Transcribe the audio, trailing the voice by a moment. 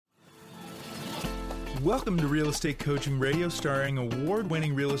Welcome to Real Estate Coaching Radio, starring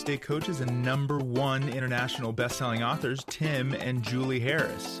award-winning real estate coaches and #1 international best-selling authors, Tim and Julie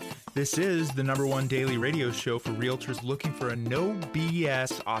Harris. This is the #1 daily radio show for realtors looking for a no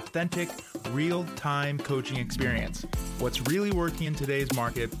BS, authentic, real-time coaching experience. What's really working in today's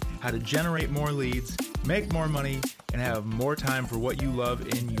market, how to generate more leads, make more money, and have more time for what you love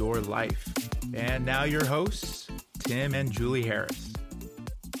in your life. And now your hosts, Tim and Julie Harris.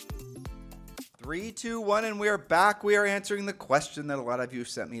 3, 2, 1, and we are back. We are answering the question that a lot of you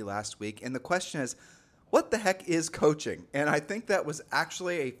sent me last week. And the question is, what the heck is coaching? And I think that was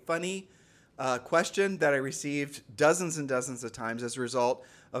actually a funny question that I received dozens and dozens of times as a result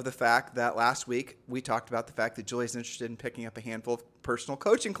of the fact that last week we talked about the fact that Julie's interested in picking up a handful of personal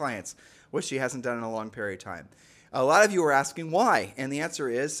coaching clients, which she hasn't done in a long period of time. A lot of you were asking why. And the answer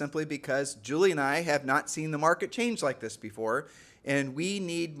is simply because Julie and I have not seen the market change like this before. And we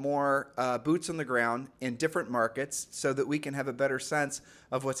need more boots on the ground in different markets so that we can have a better sense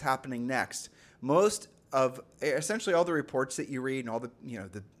of what's happening next. Most of essentially all the reports that you read and all the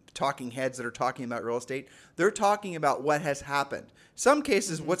the talking heads that are talking about real estate, they're talking about what has happened. Some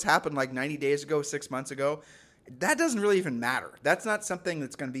cases, what's happened like 90 days ago, 6 months ago, that doesn't really even matter. That's not something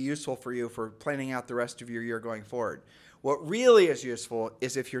that's going to be useful for you for planning out the rest of your year going forward. What really is useful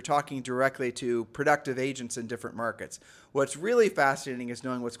is if you're talking directly to productive agents in different markets. What's really fascinating is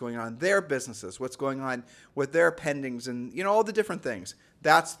knowing what's going on in their businesses, what's going on with their pendings and, all the different things.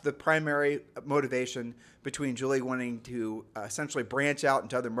 That's the primary motivation between Julie wanting to essentially branch out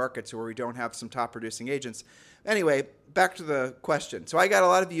into other markets where we don't have some top producing agents. Anyway, back to the question. So I got a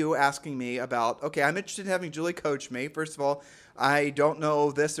lot of you asking me about, okay, I'm interested in having Julie coach me. First of all, I don't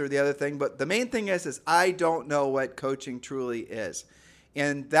know this or the other thing, but the main thing is I don't know what coaching truly is.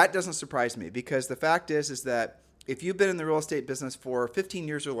 And that doesn't surprise me because the fact is that if you've been in the real estate business for 15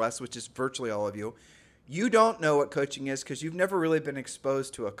 years or less, which is virtually all of you, you don't know what coaching is because you've never really been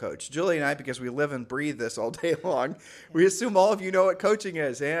exposed to a coach. Julie and I, because we live and breathe this all day long, we assume all of you know what coaching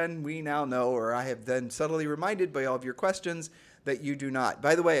is. And we now know, or I have been subtly reminded by all of your questions, that you do not.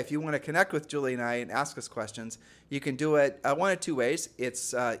 By the way, if you want to connect with Julie and I and ask us questions, you can do it one of two ways.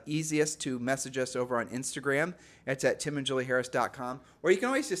 It's easiest to message us over on Instagram. It's at timandjulieharris.com. Or you can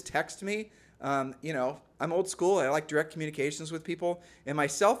always just text me. I'm old school. I like direct communications with people. And my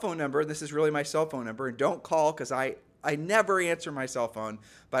cell phone number, this is really my cell phone number, and don't call because I never answer my cell phone,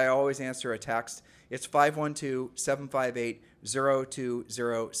 but I always answer a text. It's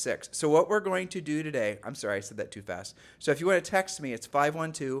 512-758-0206. So what we're going to do today, I'm sorry, I said that too fast. So if you want to text me, it's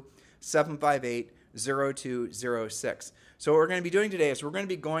 512-758-0206. So what we're going to be doing today is we're going to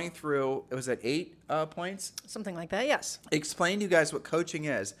be going through, was it 8 points? Something like that, yes. Explain to you guys what coaching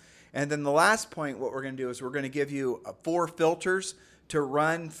is. And then the last point, what we're going to do is we're going to give you 4 filters to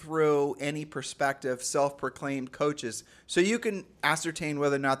run through any prospective self-proclaimed coaches so you can ascertain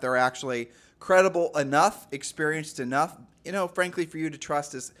whether or not they're actually credible enough, experienced enough, frankly, for you to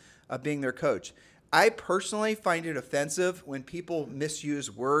trust as being their coach. I personally find it offensive when people misuse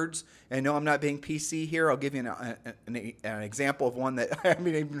words. And no, I'm not being PC here. I'll give you an example of one that I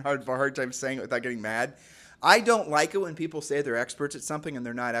even have a hard time saying it without getting mad. I don't like it when people say they're experts at something and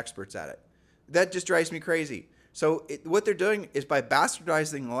they're not experts at it. That just drives me crazy. So what they're doing is by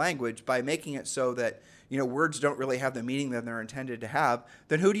bastardizing the language, by making it so that words don't really have the meaning that they're intended to have,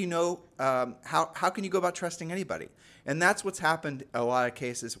 then who do you know? How can you go about trusting anybody? And that's what's happened in a lot of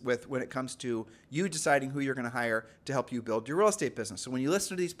cases when it comes to you deciding who you're going to hire to help you build your real estate business. So when you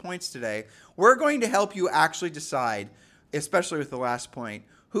listen to these points today, we're going to help you actually decide, especially with the last point,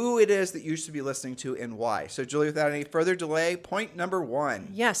 who it is that you should be listening to and why. So Julie, without any further delay, point number 1.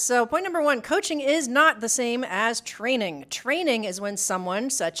 Yes, so point number 1, coaching is not the same as training. Training is when someone,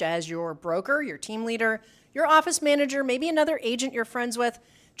 such as your broker, your team leader, your office manager, maybe another agent you're friends with,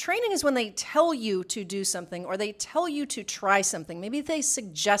 training is when they tell you to do something or they tell you to try something. Maybe they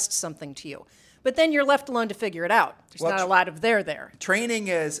suggest something to you. But then you're left alone to figure it out. There's not a lot of there. Training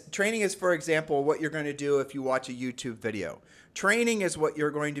is, for example, what you're going to do if you watch a YouTube video. Training is what you're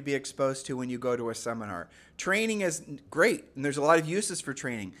going to be exposed to when you go to a seminar. Training is great, and there's a lot of uses for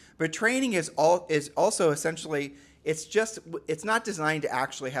training. But training is also essentially, it's not designed to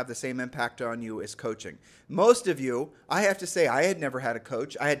actually have the same impact on you as coaching. Most of you, I have to say, I had never had a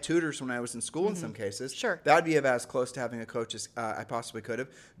coach. I had tutors when I was in school in some cases. Sure. That would be about as close to having a coach as I possibly could have.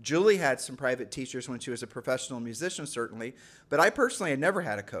 Julie had some private teachers when she was a professional musician, certainly. But I personally had never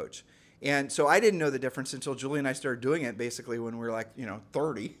had a coach. And so I didn't know the difference until Julie and I started doing it basically when we were like,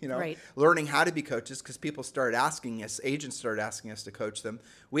 30, right. Learning how to be coaches because people started asking us, agents started asking us to coach them.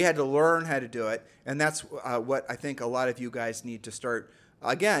 We had to learn how to do it. And that's what I think a lot of you guys need to start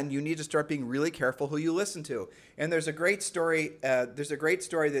again, you need to start being really careful who you listen to. And there's a great story.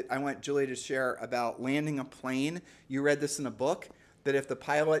 That I want Julie to share about landing a plane. You read this in a book, that if the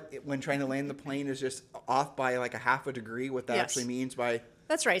pilot, when trying to land the plane, is just off by like a half a degree, what that actually means by...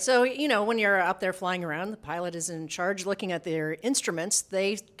 That's right. So, when you're up there flying around, the pilot is in charge looking at their instruments.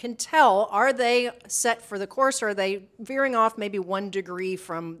 They can tell, are they set for the course, or are they veering off maybe 1 degree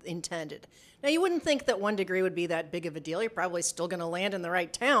from intended? Now, you wouldn't think that 1 degree would be that big of a deal. You're probably still going to land in the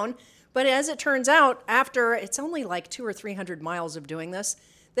right town. But as it turns out, after it's only like 200 or 300 miles of doing this,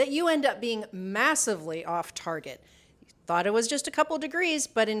 that you end up being massively off target. Thought it was just a couple of degrees,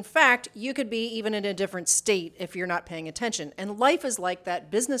 but in fact, you could be even in a different state if you're not paying attention. And life is like that.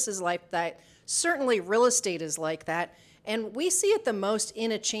 Business is like that. Certainly real estate is like that. And we see it the most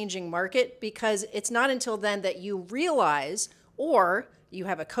in a changing market, because it's not until then that you realize, or you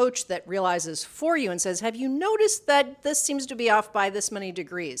have a coach that realizes for you and says, have you noticed that this seems to be off by this many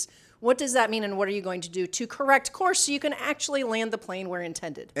degrees? What does that mean, and what are you going to do to correct course so you can actually land the plane where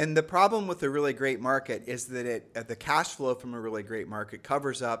intended? And the problem with a really great market is that the cash flow from a really great market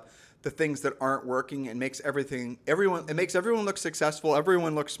covers up the things that aren't working and makes everyone look successful,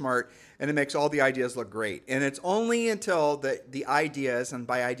 everyone look smart, and it makes all the ideas look great. And it's only until the ideas, and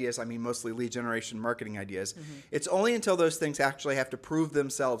by ideas I mean mostly lead generation marketing ideas, it's only until those things actually have to prove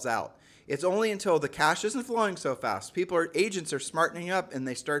themselves out. It's only until the cash isn't flowing so fast. Agents are smartening up, and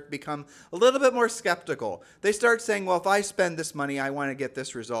they start to become a little bit more skeptical. They start saying, well, if I spend this money, I want to get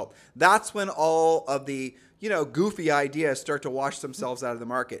this result. That's when all of the goofy ideas start to wash themselves out of the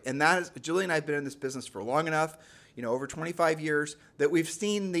market. And that is, Julie and I have been in this business for long enough, over 25 years, that we've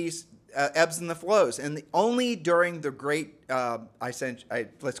seen these ebbs and the flows. And only during the great,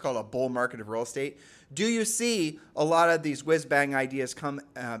 let's call it a bull market of real estate, do you see a lot of these whiz-bang ideas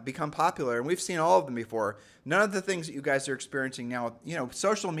become popular? And we've seen all of them before. None of the things that you guys are experiencing now,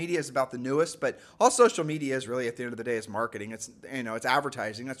 social media is about the newest, but all social media is really, at the end of the day, is marketing. It's, it's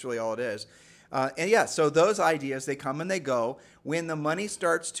advertising. That's really all it is. So those ideas, they come and they go. When the money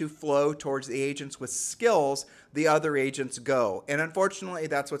starts to flow towards the agents with skills, the other agents go. And unfortunately,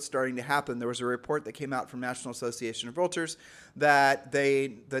 that's what's starting to happen. There was a report that came out from National Association of Realtors that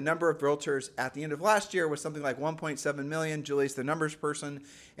the number of realtors at the end of last year was something like 1.7 million. Julie's the numbers person,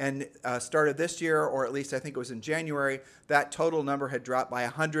 and started this year, or at least I think it was in January, that total number had dropped by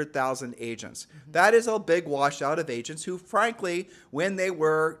 100,000 agents. Mm-hmm. That is a big washout of agents who, frankly, when they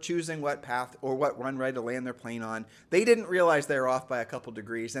were choosing what path or what runway to land their plane on, they didn't realize they were off by a couple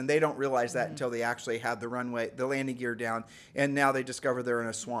degrees, and they don't realize that until they actually have the landing gear down, and now they discover they're in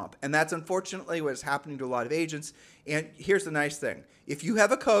a swamp. And that's unfortunately what is happening to a lot of agents. And here's the nice thing. If you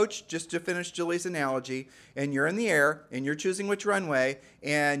have a coach, just to finish Julie's analogy, and you're in the air and you're choosing which runway,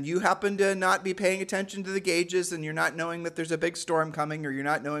 and you happen to not be paying attention to the gauges, and you're not knowing that there's a big storm coming, or you're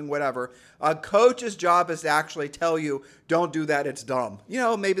not knowing whatever, a coach's job is to actually tell you, don't do that, it's dumb.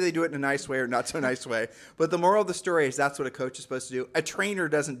 Maybe they do it in a nice way or not so nice way. But the moral of the story is that's what a coach is supposed to do. A trainer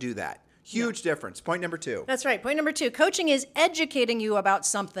doesn't do that. Huge difference. Point number 2. That's right. Point number 2. Coaching is educating you about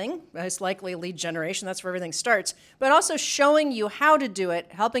something. It's likely lead generation. That's where everything starts. But also showing you how to do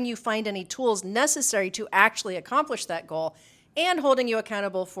it, helping you find any tools necessary to actually accomplish that goal, and holding you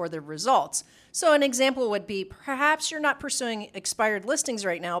accountable for the results. So an example would be, perhaps you're not pursuing expired listings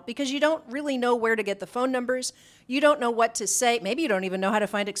right now because you don't really know where to get the phone numbers. You don't know what to say. Maybe you don't even know how to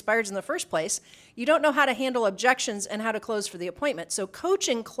find expireds in the first place. You don't know how to handle objections and how to close for the appointment. So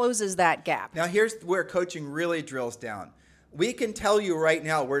coaching closes that gap. Now here's where coaching really drills down. We can tell you right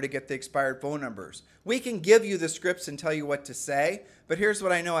now where to get the expired phone numbers. We can give you the scripts and tell you what to say. But here's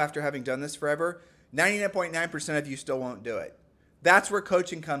what I know after having done this forever. 99.9% of you still won't do it. That's where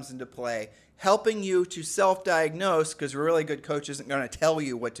coaching comes into play, helping you to self-diagnose, because a really good coach isn't going to tell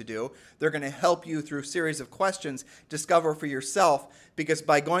you what to do. They're going to help you through a series of questions, discover for yourself, because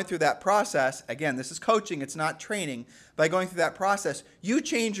by going through that process, again, this is coaching, it's not training. By going through that process, you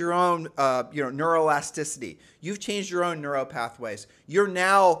change your own neuroelasticity. You've changed your own neural pathways. You're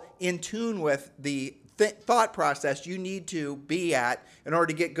now in tune with the thought process you need to be at in order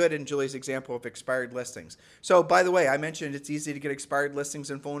to get good in Julie's example of expired listings. So, by the way, I mentioned it's easy to get expired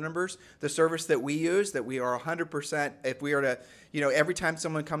listings and phone numbers. The service that we use, that we are 100%, if we are to, every time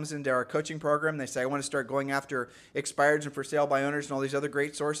someone comes into our coaching program, they say, I want to start going after expireds and for sale by owners and all these other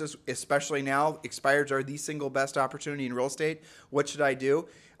great sources, especially now, expireds are the single best opportunity in real estate. What should I do?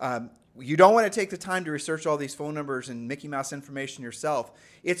 You don't want to take the time to research all these phone numbers and Mickey Mouse information yourself.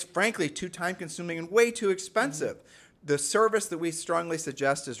 It's frankly too time-consuming and way too expensive. The service that we strongly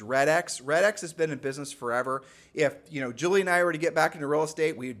suggest is RedX. RedX has been in business forever. If Julie and I were to get back into real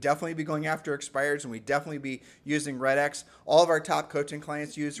estate, we'd definitely be going after expireds, and we'd definitely be using RedX. All of our top coaching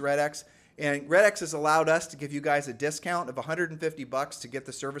clients use RedX. And RedX has allowed us to give you guys a discount of $150 to get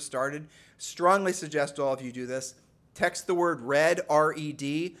the service started. Strongly suggest all of you do this. Text the word RED,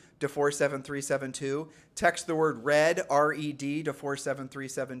 R-E-D, to 47372. Text the word RED, R-E-D, to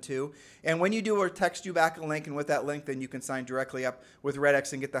 47372. And when you do, we'll text you back a link, and with that link, then you can sign directly up with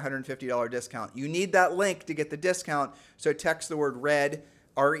RedX and get the $150 discount. You need that link to get the discount, so text the word RED,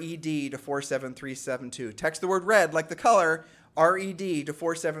 R-E-D, to 47372. Text the word RED, like the color, RED, to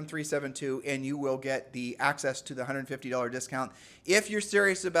 47372, and you will get the access to the $150 discount. If you're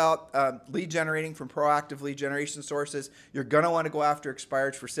serious about lead generating from proactive lead generation sources, you're going to want to go after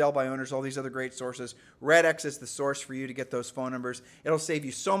expireds, for sale by owners, all these other great sources. RedX is the source for you to get those phone numbers. It'll save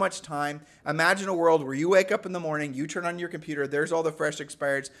you so much time. Imagine a world where you wake up in the morning, you turn on your computer, there's all the fresh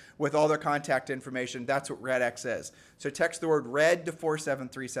expireds with all their contact information. That's what RedX is. So text the word RED to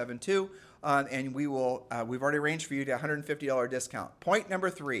 47372. And we've already arranged for you to $150 discount. Point number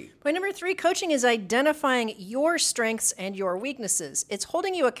 3. Point number 3, coaching is identifying your strengths and your weaknesses. It's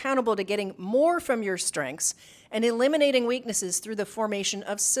holding you accountable to getting more from your strengths and eliminating weaknesses through the formation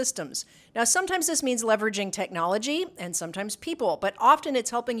of systems. Now, sometimes this means leveraging technology and sometimes people, but often it's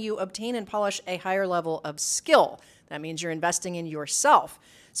helping you obtain and polish a higher level of skill. That means you're investing in yourself.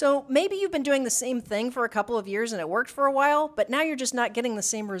 So maybe you've been doing the same thing for a couple of years and it worked for a while, but now you're just not getting the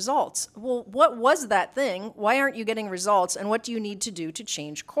same results. Well, what was that thing? Why aren't you getting results? And what do you need to do to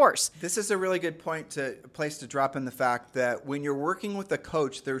change course? This is a really good place to drop in the fact that when you're working with a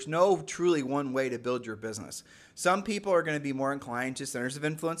coach, there's no truly one way to build your business. Some people are going to be more inclined to centers of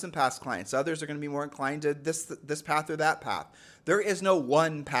influence and past clients. Others are going to be more inclined to this path or that path. There is no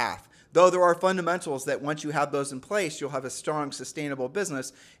one path. Though there are fundamentals that once you have those in place, you'll have a strong, sustainable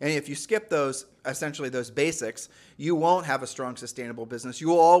business. And if you skip those, essentially those basics, you won't have a strong, sustainable business. You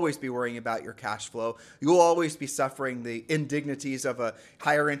will always be worrying about your cash flow. You will always be suffering the indignities of a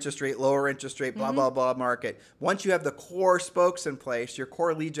higher interest rate, lower interest rate, blah, blah, blah market. Once you have the core spokes in place, your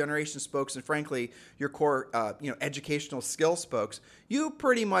core lead generation spokes, and frankly, your core educational skill spokes, you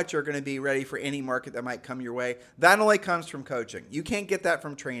pretty much are going to be ready for any market that might come your way. That only comes from coaching. You can't get that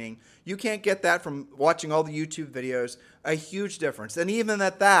from training. You can't get that from watching all the YouTube videos. A huge difference. And even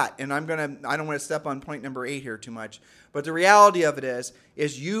at that, and I don't want to step on point number 8 here too much, but the reality of it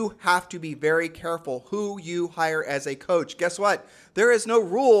is you have to be very careful who you hire as a coach. Guess what? There is no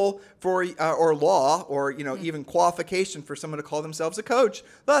rule for or law or even qualification for someone to call themselves a coach.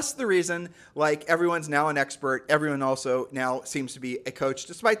 Thus the reason, like, everyone's now an expert, everyone also now seems to be a coach,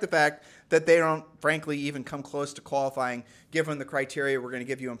 despite the fact that they don't, frankly, even come close to qualifying given the criteria we're going to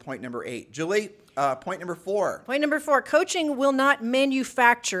give you in point number 8. Julie, point number 4. Point number 4, coaching will not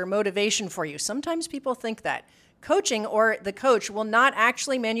manufacture motivation for you. Sometimes people think that. Coaching or the coach will not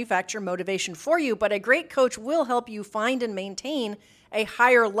actually manufacture motivation for you, but a great coach will help you find and maintain a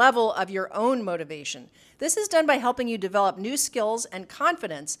higher level of your own motivation. This is done by helping you develop new skills and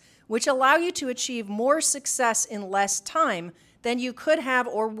confidence, which allow you to achieve more success in less time than you could have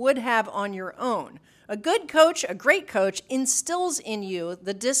or would have on your own. A good coach, a great coach, instills in you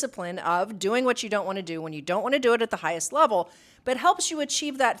the discipline of doing what you don't want to do when you don't want to do it at the highest level, but helps you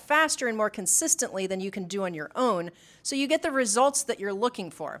achieve that faster and more consistently than you can do on your own, so you get the results that you're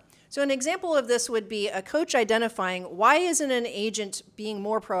looking for. So an example of this would be a coach identifying why isn't an agent being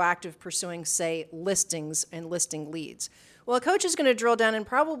more proactive pursuing, say, listings and listing leads. Well, a coach is going to drill down and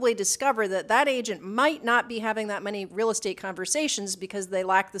probably discover that that agent might not be having that many real estate conversations because they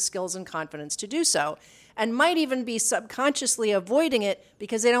lack the skills and confidence to do so, and might even be subconsciously avoiding it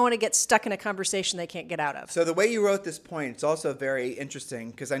because they don't want to get stuck in a conversation they can't get out of. So the way you wrote this point, it's also very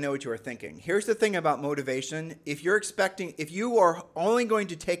interesting because I know what you are thinking. Here's the thing about motivation. If you are only going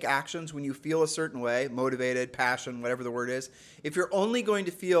to take actions when you feel a certain way, motivated, passion, whatever the word is, if you're only going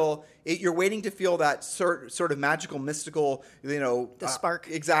to feel, you're waiting to feel that sort of magical, mystical, the spark.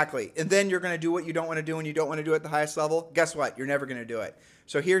 Exactly. And then you're going to do what you don't want to do and you don't want to do it at the highest level. Guess what? You're never going to do it.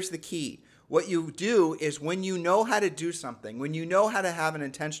 So here's the key. What you do is when you know how to do something, when you know how to have an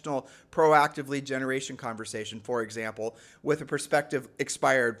intentional, proactive lead generation conversation, for example, with a prospective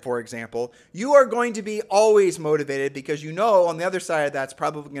expired, for example, you are going to be always motivated because you know on the other side of that's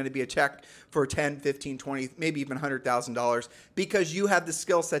probably going to be a check for $10, $15, $20, maybe even $100,000 because you have the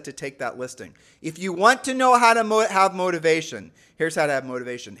skill set to take that listing. If you want to know how to have motivation, here's how to have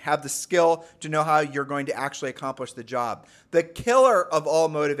motivation. Have the skill to know how you're going to actually accomplish the job. The killer of all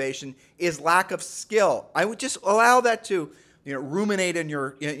motivation is lack of skill. I would just allow that to ruminate in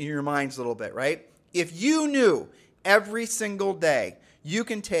your minds a little bit, right? If you knew every single day, you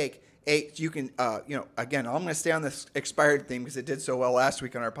can take again, I'm going to stay on this expired theme because it did so well last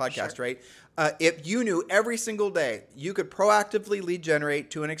week on our podcast, Sure. right? If you knew every single day you could proactively lead generate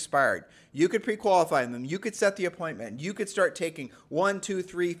to an expired, you could pre-qualify them, you could set the appointment, you could start taking 1, 2,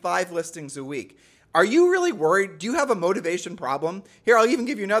 3, 5 listings a week. Are you really worried? Do you have a motivation problem? Here, I'll even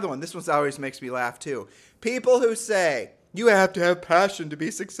give you another one. This one always makes me laugh too. People who say, you have to have passion to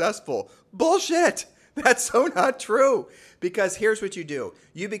be successful. Bullshit. That's so not true. Because here's what you do.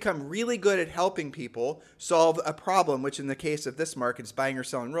 You become really good at helping people solve a problem, which in the case of this market is buying or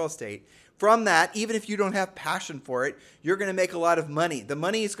selling real estate. From that, even if you don't have passion for it, you're going to make a lot of money. The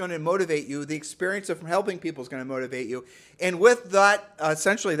money is going to motivate you. The experience of helping people is going to motivate you. And with that,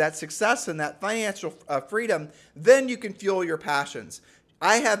 essentially that success and that financial freedom, then you can fuel your passions.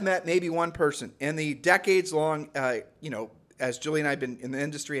 I have met maybe one person in the decades long, as Julie and I have been in the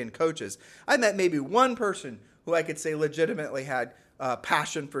industry and coaches, I met maybe one person who I could say legitimately had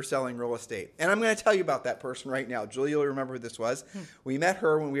passion for selling real estate. And I'm going to tell you about that person right now. Julie, you'll remember who this was. We met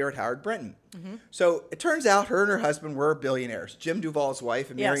her when we were at Howard Brinton. So it turns out her and her husband were billionaires, Jim Duvall's wife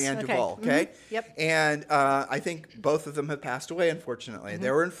and Mary Ann Duvall. Okay. Yep. And I think both of them have passed away, unfortunately.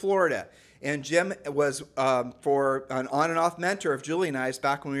 They were in Florida. And Jim was for an on and off mentor of Julie and I's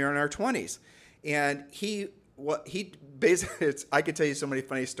back when we were in our 20s. And he basically, I could tell you so many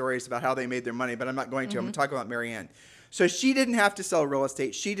funny stories about how they made their money, but I'm not going to. I'm going to talk about Mary Ann. So she didn't have to sell real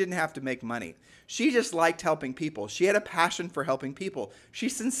estate. She didn't have to make money. She just liked helping people. She had a passion for helping people. She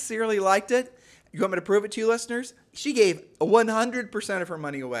sincerely liked it. You want me to prove it to you, listeners? She gave 100% of her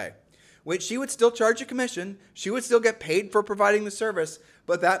money away. Which she would still charge a commission. She would still get paid for providing the service.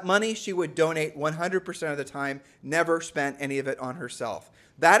 But that money she would donate 100% of the time, never spent any of it on herself.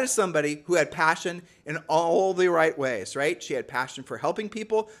 That is somebody who had passion in all the right ways, right? She had passion for helping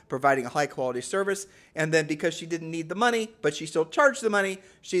people, providing a high quality service. And then because she didn't need the money, but she still charged the money,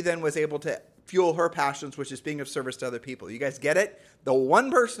 she then was able to fuel her passions, which is being of service to other people. You guys get it? The one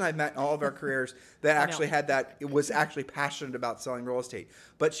person I've met in all of our careers that actually had that, it was actually passionate about selling real estate.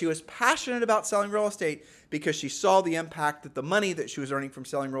 But she was passionate about selling real estate because she saw the impact that the money that she was earning from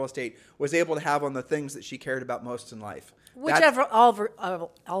selling real estate was able to have on the things that she cared about most in life.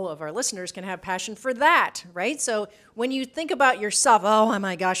 All of our listeners can have passion for that, right? So when you think about yourself, oh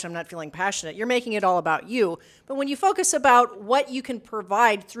my gosh, I'm not feeling passionate, you're making it all about you. But when you focus about what you can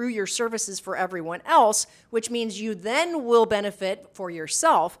provide through your services for everyone else, which means you then will benefit for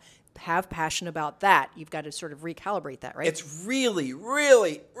yourself, have passion about that. You've got to sort of recalibrate that, right? It's really,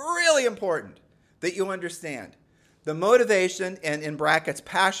 really, really important that you understand the motivation and, in brackets,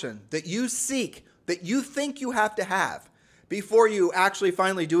 passion that you seek, that you think you have to have before you actually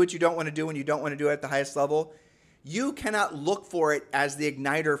finally do what you don't want to do when you don't want to do it at the highest level. You cannot look for it as the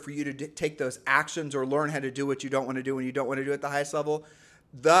igniter for you to take those actions or learn how to do what you don't want to do when you don't want to do it at the highest level.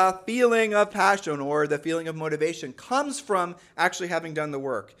 The feeling of passion or the feeling of motivation comes from actually having done the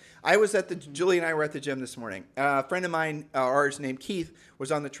work. Julie and I were at the gym this morning. A friend of mine, ours named Keith,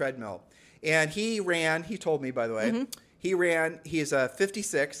 was on the treadmill. And he told me, by the way, he's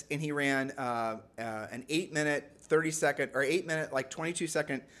 56, and he ran an 8-minute, 30-second, or 8-minute, like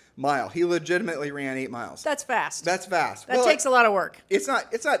 22-second mile. He legitimately ran 8 miles. That's fast. That's fast. That takes a lot of work. It's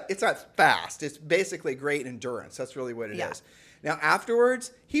not fast. It's basically great endurance. That's really what it is. Now,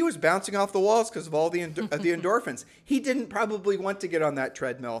 afterwards, he was bouncing off the walls because of all the endorphins. He didn't probably want to get on that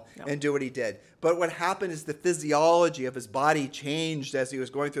treadmill and do what he did. But what happened is the physiology of his body changed as he was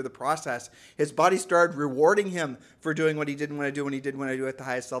going through the process. His body started rewarding him for doing what he didn't want to do when he didn't want to do it at the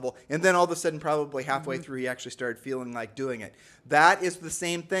highest level. And then all of a sudden, probably halfway through, he actually started feeling like doing it. That is the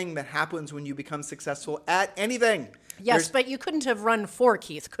same thing that happens when you become successful at anything. Yes, but you couldn't have run for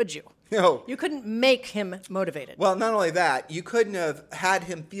Keith, could you? No. You couldn't make him motivated. Well, not only that, you couldn't have had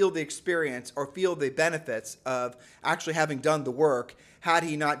him feel the experience or feel the benefits of actually having done the work had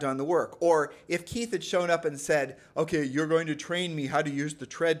he not done the work. Or if Keith had shown up and said, okay, you're going to train me how to use the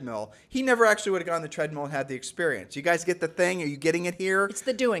treadmill, he never actually would have gone on the treadmill and had the experience. You guys get the thing? Are you getting it here? It's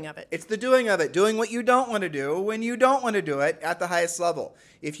the doing of it. It's the doing of it. Doing what you don't want to do when you don't want to do it at the highest level.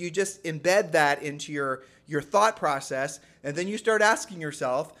 If you just embed that into your thought process, and then you start asking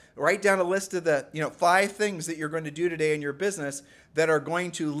yourself, write down a list of the 5 things that you're going to do today in your business that are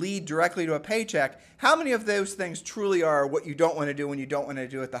going to lead directly to a paycheck. How many of those things truly are what you don't want to do when you don't want to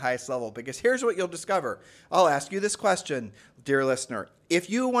do at the highest level? Because here's what you'll discover. I'll ask you this question, dear listener. If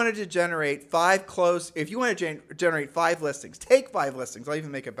you wanted to generate 5 listings, take 5 listings, I'll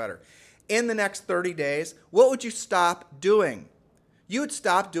even make it better. In the next 30 days, what would you stop doing? You would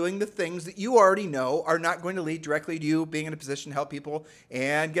stop doing the things that you already know are not going to lead directly to you being in a position to help people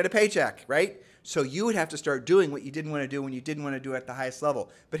and get a paycheck, right? So you would have to start doing what you didn't want to do when you didn't want to do it at the highest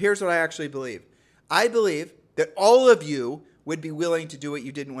level. But here's what I actually believe. I believe that all of you would be willing to do what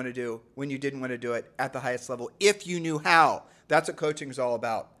you didn't want to do when you didn't want to do it at the highest level if you knew how. That's what coaching is all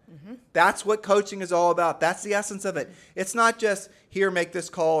about. Mm-hmm. That's what coaching is all about. That's the essence of it. It's not just here, make this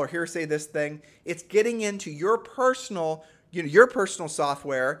call, or here, say this thing. It's getting into your personal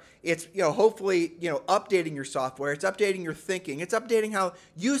software. It's, hopefully, updating your software. It's updating your thinking. It's updating how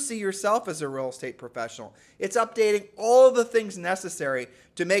you see yourself as a real estate professional. It's updating all the things necessary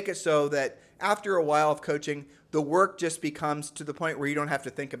to make it so that after a while of coaching, the work just becomes to the point where you don't have to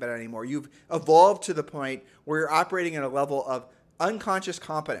think about it anymore. You've evolved to the point where you're operating at a level of unconscious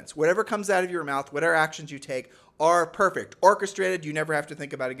competence. Whatever comes out of your mouth, whatever actions you take are perfect, orchestrated. You never have to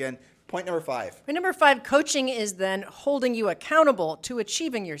think about it again. Point number 5. Point number 5, coaching is then holding you accountable to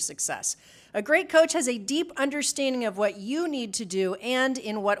achieving your success. A great coach has a deep understanding of what you need to do and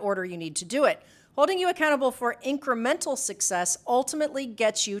in what order you need to do it. Holding you accountable for incremental success ultimately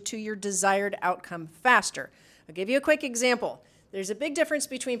gets you to your desired outcome faster. I'll give you a quick example. There's a big difference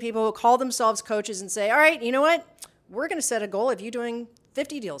between people who call themselves coaches and say, all right, you know what? We're going to set a goal of you doing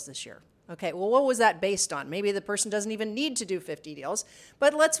 50 deals this year. Okay, well, what was that based on? Maybe the person doesn't even need to do 50 deals,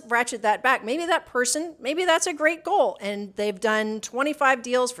 but let's ratchet that back. Maybe that's a great goal, and they've done 25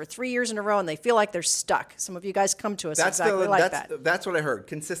 deals for 3 years in a row, and they feel like they're stuck. Some of you guys come to us that. That's what I heard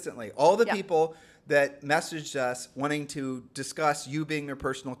consistently. All the people that messaged us wanting to discuss you being their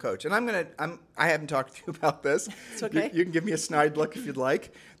personal coach. And I haven't talked to you about this. It's okay. You can give me a snide look if you'd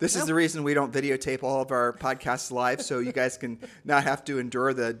like. This is the reason we don't videotape all of our podcasts live, so you guys can not have to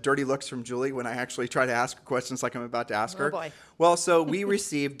endure the dirty looks from Julie when I actually try to ask her questions like I'm about to ask her. Oh boy. Well, so we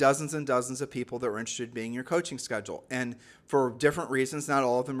received dozens and dozens of people that were interested in being your coaching schedule. And for different reasons, not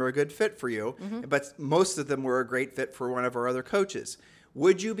all of them are a good fit for you, but most of them were a great fit for one of our other coaches.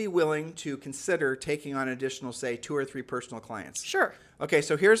 Would you be willing to consider taking on additional, say, 2 or 3 personal clients? Sure. Okay,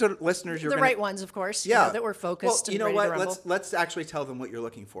 so here's what listeners you're the right ones, of course. Yeah, that we're focused. Well, you and know ready to what? rumble. Let's actually tell them what you're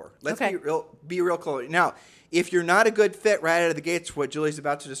looking for. Let's Okay. be real clear. Now, if you're not a good fit right out of the gates, what Julie's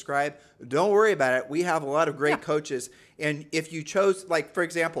about to describe, don't worry about it. We have a lot of great coaches, and if you chose, like for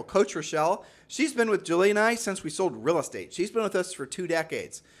example, Coach Rochelle, she's been with Julie and I since we sold real estate. She's been with us for 2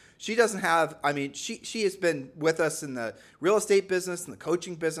 decades. She doesn't have, she has been with us in the real estate business and the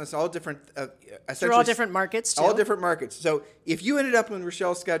coaching business, all different, Through all different markets, too. All different markets. So if you ended up on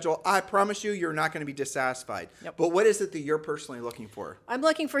Rochelle's schedule, I promise you're not going to be dissatisfied. Yep. But what is it that you're personally looking for? I'm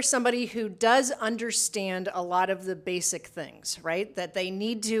looking for somebody who does understand a lot of the basic things, right? That they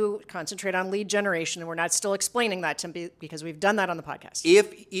need to concentrate on lead generation, and we're not still explaining that to because we've done that on the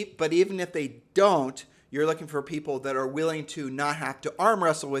podcast. But even if they don't, you're looking for people that are willing to not have to arm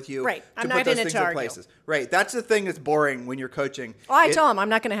wrestle with you Right. to I'm put not those in it things to in argue. places. Right. That's the thing that's boring when you're coaching. Well, I tell them I'm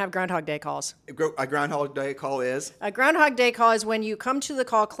not going to have Groundhog Day calls. A Groundhog Day call is? A Groundhog Day call is when you come to the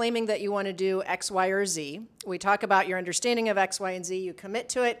call claiming that you want to do X, Y, or Z. We talk about your understanding of X, Y, and Z. You commit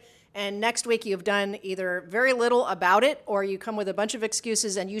to it. And next week you've done either very little about it or you come with a bunch of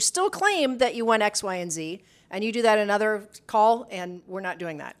excuses and you still claim that you want X, Y, and Z. And you do that another call, and we're not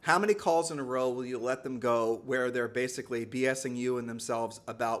doing that. How many calls in a row will you let them go where they're basically BSing you and themselves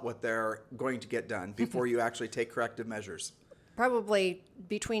about what they're going to get done before you actually take corrective measures? Probably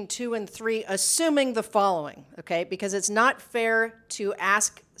between 2 and 3, assuming the following, okay? Because it's not fair to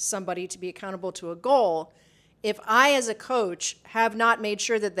ask somebody to be accountable to a goal if I, as a coach, have not made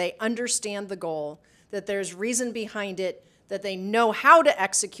sure that they understand the goal, that there's reason behind it, that they know how to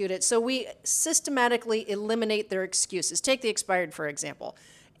execute it. So we systematically eliminate their excuses. Take the expired, for example.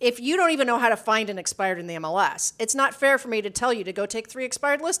 If you don't even know how to find an expired in the MLS, it's not fair for me to tell you to go take 3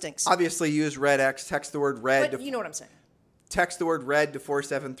 expired listings. Obviously, use REDX, text the word RED. But you know what I'm saying. Text the word RED to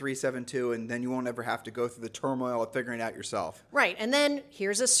 47372, and then you won't ever have to go through the turmoil of figuring it out yourself. Right, and then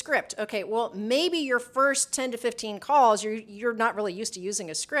here's a script. Okay, well, maybe your first 10 to 15 calls, you're not really used to using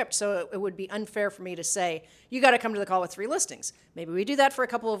a script, so it would be unfair for me to say, you got to come to the call with 3 listings. Maybe we do that for a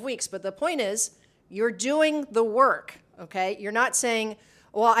couple of weeks, but the point is, you're doing the work, okay? You're not saying,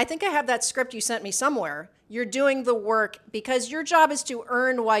 well, I think I have that script you sent me somewhere. You're doing the work because your job is to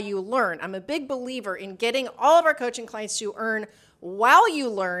earn while you learn. I'm a big believer in getting all of our coaching clients to earn while you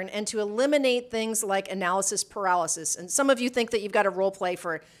learn and to eliminate things like analysis paralysis. And some of you think that you've got to role play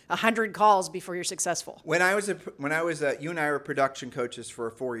for 100 calls before you're successful. When I was you and I were production coaches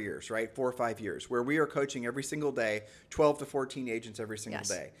for 4 years, right? 4 or 5 years, where we are coaching every single day, 12 to 14 agents every single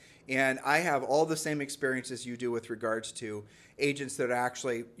day. And I have all the same experiences you do with regards to agents that are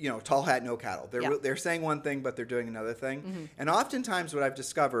actually, tall hat, no cattle. They're saying one one thing, but they're doing another thing. And oftentimes what I've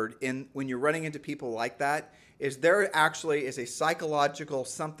discovered when you're running into people like that is there actually is a psychological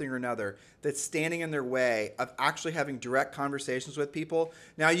something or another that's standing in their way of actually having direct conversations with people.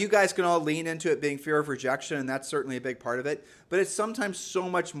 Now, you guys can all lean into it being fear of rejection, and that's certainly a big part of it. But it's sometimes so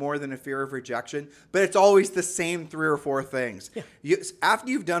much more than a fear of rejection. But it's always the same 3 or 4 things. Yeah. After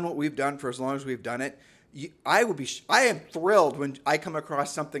you've done what we've done for as long as we've done it, I am thrilled when I come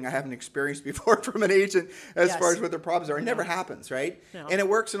across something I haven't experienced before from an agent as far as what their problems are. It never happens, right? No. And it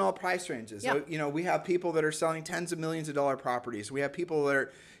works in all price ranges. Yeah. So, we have people that are selling tens of millions of dollar properties. We have people that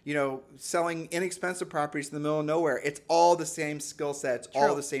are, selling inexpensive properties in the middle of nowhere. It's all the same skill sets,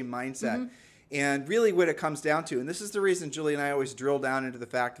 all the same mindset. And really what it comes down to, and this is the reason Julie and I always drill down into the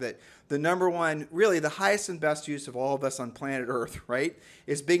fact that the number one, really the highest and best use of all of us on planet Earth, right,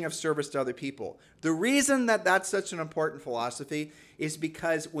 is being of service to other people. The reason that that's such an important philosophy is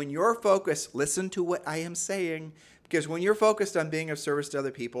because when you're focused, listen to what I am saying, because when you're focused on being of service to other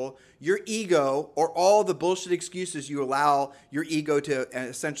people, your ego or all the bullshit excuses you allow your ego to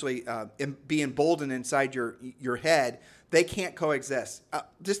essentially be emboldened inside your head, they can't coexist.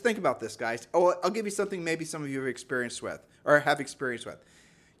 Just think about this, guys. Oh, I'll give you something maybe some of you have experienced with or have experience with.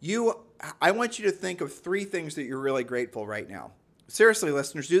 I want you to think of 3 things that you're really grateful right now. Seriously,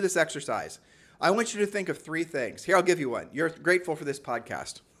 listeners, do this exercise. I want you to think of 3 things. Here, I'll give you one. You're grateful for this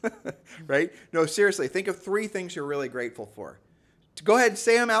podcast, right? No, seriously, think of 3 things you're really grateful for. Go ahead and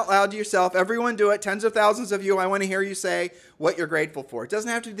say them out loud to yourself. Everyone do it. Tens of thousands of you. I want to hear you say what you're grateful for. It doesn't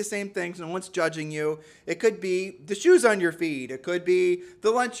have to be the same things. No one's judging you. It could be the shoes on your feet. It could be the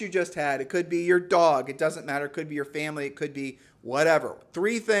lunch you just had. It could be your dog. It doesn't matter. It could be your family. It could be whatever.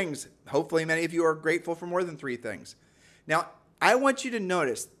 3 things. Hopefully many of you are grateful for more than 3 things. Now, I want you to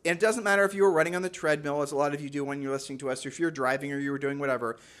notice, and it doesn't matter if you were running on the treadmill, as a lot of you do when you're listening to us, or if you're driving or you were doing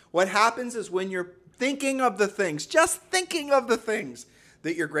whatever. What happens is when you're thinking of the things, just thinking of the things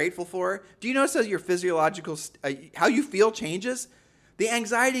that you're grateful for, do you notice how your physiological, how you feel changes? The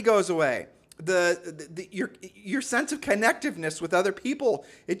anxiety goes away. Your sense of connectiveness with other people,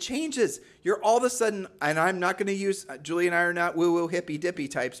 it changes. You're all of a sudden, and I'm not going to use, Julie and I are not woo-woo hippy-dippy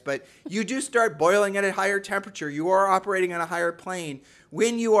types, but you do start boiling at a higher temperature. You are operating on a higher plane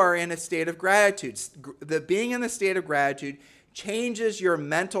when you are in a state of gratitude. Being in a state of gratitude changes your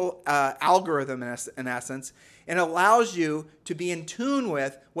mental algorithm in essence and allows you to be in tune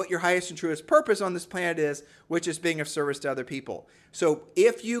with what your highest and truest purpose on this planet is, which is being of service to other people. So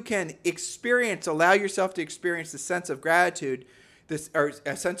if you can allow yourself to experience the sense of gratitude,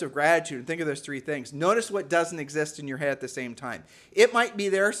 a sense of gratitude, and think of those 3 things. Notice what doesn't exist in your head at the same time. It might be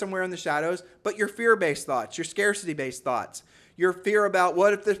there somewhere in the shadows, but your fear-based thoughts, your scarcity-based thoughts, your fear about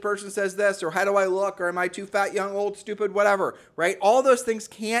what if this person says this, or how do I look, or am I too fat, young, old, stupid, whatever, right? All those things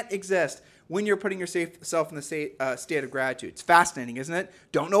can't exist when you're putting yourself in the state of gratitude. It's fascinating, isn't it?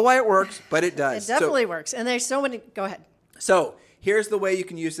 Don't know why it works, but it does. It definitely works. And there's so many. Go ahead. So here's the way you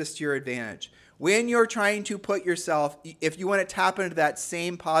can use this to your advantage. When you're trying to put yourself, if you want to tap into that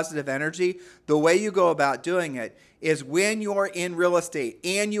same positive energy, the way you go about doing it is when you're in real estate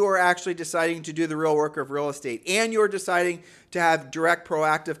and you are actually deciding to do the real work of real estate and you're deciding to have direct,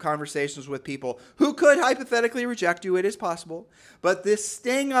 proactive conversations with people who could hypothetically reject you. It is possible. But the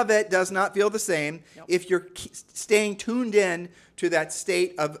sting of it does not feel the same if you're staying tuned in to that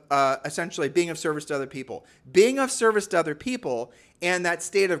state of essentially being of service to other people. Being of service to other people and that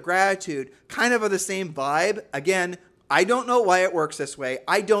state of gratitude kind of are the same vibe. Again, I don't know why it works this way.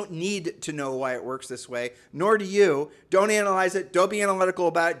 I don't need to know why it works this way, nor do you. Don't analyze it. Don't be analytical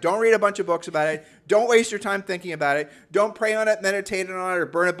about it. Don't read a bunch of books about it. Don't waste your time thinking about it. Don't pray on it, meditate on it, or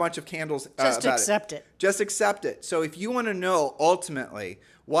burn a bunch of candles about it. Just accept it. Just accept it. So if you want to know ultimately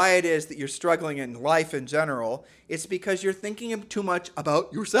why it is that you're struggling in life in general, it's because you're thinking too much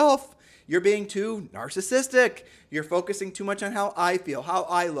about yourself. You're being too narcissistic. You're focusing too much on how I feel, how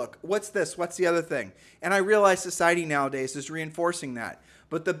I look. What's this? What's the other thing? And I realize society nowadays is reinforcing that.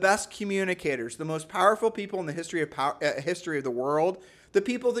 But the best communicators, the most powerful people in the history of the world, the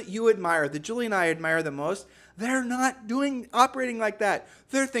people that you admire, that Julie and I admire the most, they're not operating like that.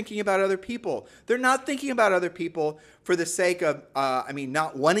 They're thinking about other people. They're not thinking about other people for the sake of,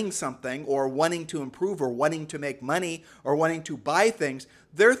 not wanting something or wanting to improve or wanting to make money or wanting to buy things.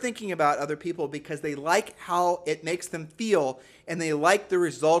 They're thinking about other people because they like how it makes them feel and they like the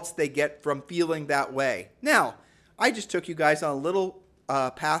results they get from feeling that way. Now, I just took you guys on a little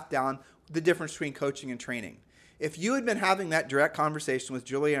path down the difference between coaching and training. If you had been having that direct conversation with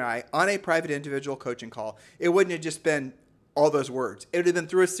Julie and I on a private individual coaching call, it wouldn't have just been all those words. It would have been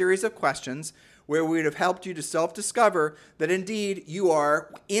through a series of questions where we would have helped you to self-discover that indeed you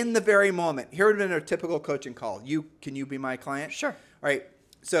are in the very moment. Here would have been a typical coaching call. Can you be my client? Sure. All right.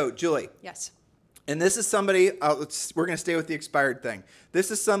 So, Julie. Yes. And this is somebody, we're going to stay with the expired thing.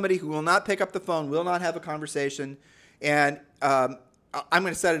 This is somebody who will not pick up the phone, will not have a conversation, and I'm going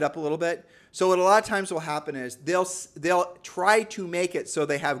to set it up a little bit. So what a lot of times will happen is they'll try to make it so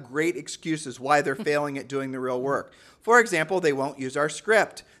they have great excuses why they're failing at doing the real work. For example, they won't use our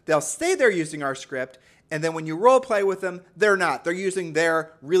script. They'll say they're using our script, and then when you role play with them, they're not. They're using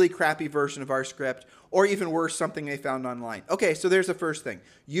their really crappy version of our script, or even worse, something they found online. Okay, so there's the first thing.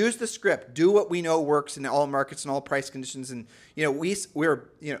 Use the script. Do what we know works in all markets and all price conditions. And here's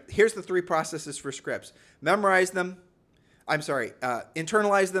the 3 processes for scripts. Internalize them,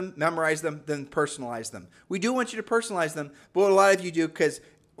 memorize them, then personalize them. We do want you to personalize them, but what a lot of you do, because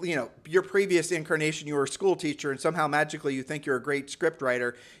your previous incarnation, you were a school teacher, and somehow magically you think you're a great script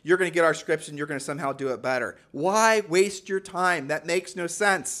writer, you're going to get our scripts and you're going to somehow do it better. Why waste your time? That makes no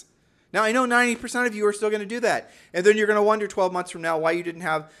sense. Now, I know 90% of you are still going to do that. And then you're going to wonder 12 months from now why you didn't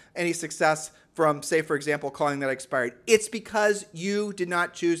have any success from, say, for example, calling that expired. It's because you did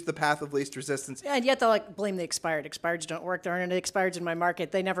not choose the path of least resistance. And yet they'll blame the expired. Expireds don't work. There aren't any expireds in my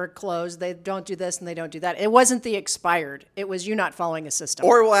market. They never close. They don't do this and they don't do that. It wasn't the expired. It was you not following a system.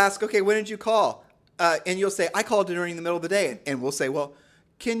 Or we'll ask, okay, when did you call? And you'll say, I called during the middle of the day. And we'll say, well,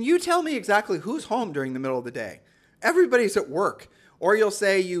 can you tell me exactly who's home during the middle of the day? Everybody's at work. Or you'll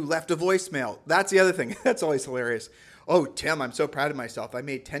say you left a voicemail. That's the other thing. That's always hilarious. Oh, Tim, I'm so proud of myself. I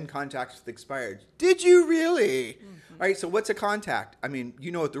made 10 contacts with expired. Did you really? Mm-hmm. All right, so what's a contact? I mean,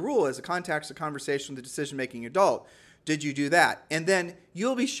 you know what the rule is. A contact's a conversation with a decision-making adult. Did you do that? And then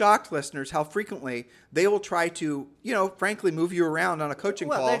you'll be shocked, listeners, how frequently they will try to, frankly, move you around on a coaching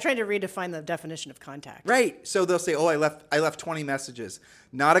call. Well, they're trying to redefine the definition of contact. Right. So they'll say, I left 20 messages.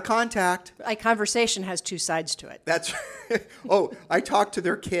 Not a contact. A conversation has 2 sides to it. That's I talked to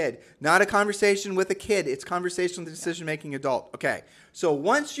their kid. Not a conversation with a kid. It's conversation with a decision-making adult. Okay. So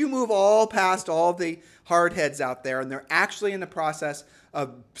once you move all past all the hard heads out there and they're actually in the process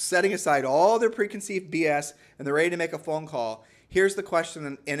of setting aside all their preconceived BS and they're ready to make a phone call, here's the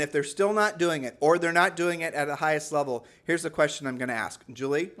question. And if they're still not doing it or they're not doing it at the highest level, here's the question I'm going to ask.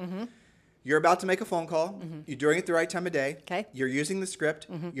 Julie? Mm-hmm. You're about to make a phone call. Mm-hmm. You're doing it the right time of day. Okay. You're using the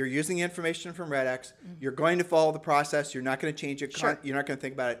script. Mm-hmm. You're using the information from RedX. Mm-hmm. You're going to follow the process. You're not going to change it. Sure. You're not going to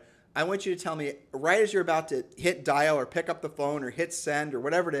think about it. I want you to tell me, right as you're about to hit dial or pick up the phone or hit send or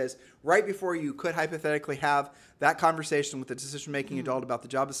whatever it is, right before you could hypothetically have that conversation with the decision-making adult about the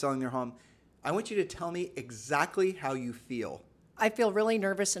job of selling their home, I want you to tell me exactly how you feel. I feel really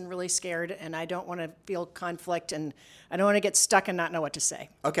nervous and really scared, and I don't want to feel conflict, and I don't want to get stuck and not know what to say.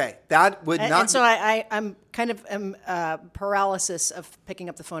 Okay, that would not. And so I'm kind of paralysis of picking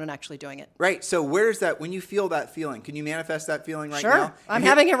up the phone and actually doing it. Right. So where's that? When you feel that feeling, can you manifest that feeling right now? Sure. I'm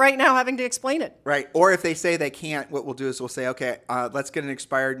having it right now, having to explain it. Right. Or if they say they can't, what we'll do is we'll say, okay, let's get an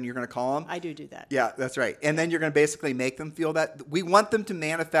expired, and you're going to call them. I do that. Yeah, that's right. And then you're going to basically make them feel that. We want them to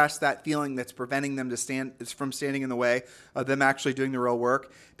manifest that feeling that's preventing them from standing in the way of them actually doing the real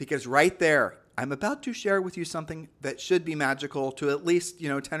work. Because right there, I'm about to share with you something that should be magical to at least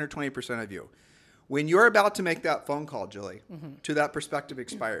 10 or 20% of you. When you're about to make that phone call, Julie, to that prospective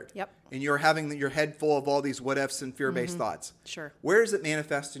expired, yep, and you're having your head full of all these what ifs and fear-based thoughts, sure, where does it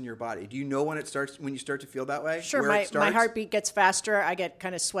manifest in your body? Do you know when you start to feel that way? Sure, my heartbeat gets faster. I get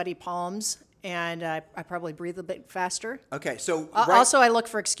kind of sweaty palms. And I probably breathe a bit faster. Okay, so also I look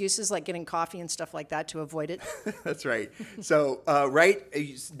for excuses like getting coffee and stuff like that to avoid it. That's right. So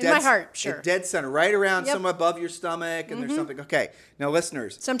in my heart, sure, dead center, right around somewhere above your stomach, and there's something. Okay, now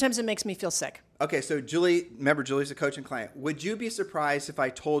listeners. Sometimes it makes me feel sick. Okay, so Julie, remember Julie's a coaching client. Would you be surprised if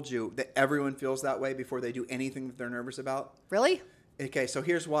I told you that everyone feels that way before they do anything that they're nervous about? Really? Okay, so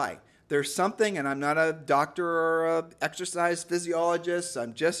here's why. There's something, and I'm not a doctor or an exercise physiologist.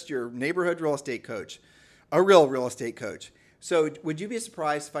 I'm just your neighborhood real estate coach, a real estate coach. So would you be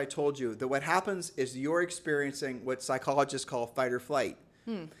surprised if I told you that what happens is you're experiencing what psychologists call fight or flight?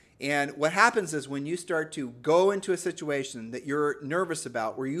 And what happens is when you start to go into a situation that you're nervous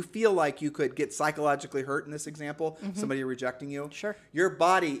about, where you feel like you could get psychologically hurt in this example, somebody rejecting you, sure, your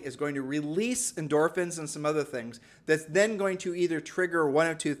body is going to release endorphins and some other things that's then going to either trigger one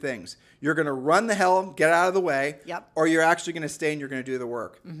of two things. You're going to run the hell, get out of the way, yep, or you're actually going to stay and you're going to do the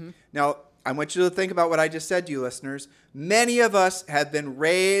work. Now, I want you to think about what I just said to you, listeners. Many of us have been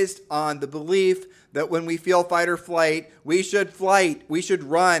raised on the belief that when we feel fight or flight, we should flight, we should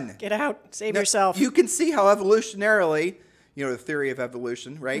run. Get out, save yourself. You can see how evolutionarily, the theory of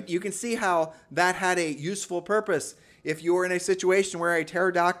evolution, right? You can see how that had a useful purpose. if you were in a situation where a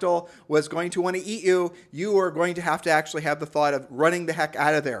pterodactyl was going to want to eat you, you are going to have actually have the thought of running the heck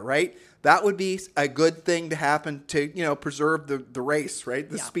out of there, right? That would be a good thing to happen to, preserve the race, right?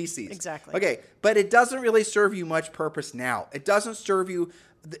 The species. Exactly. Okay, but it doesn't really serve you much purpose now. It doesn't serve you.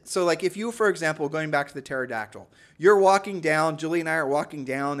 So like if you, for example, going back to the pterodactyl, you're walking down, Julie and I are walking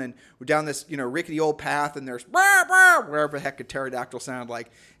down, and we're down this, rickety old path, and there's wherever the heck a pterodactyl sounded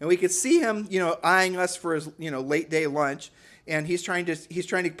like. And we could see him, eyeing us for his, late day lunch. And he's trying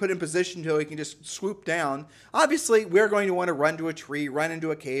to put in position so he can just swoop down. Obviously, we're going to want to run to a tree, run into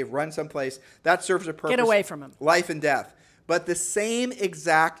a cave, run someplace. That serves a purpose. Get away from him. Life and death. But the same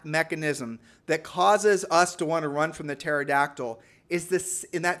exact mechanism that causes us to want to run from the pterodactyl is this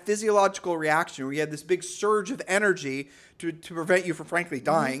in that physiological reaction where you have this big surge of energy to prevent you from frankly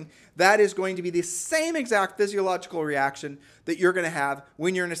dying. That is going to be the same exact physiological reaction that you're going to have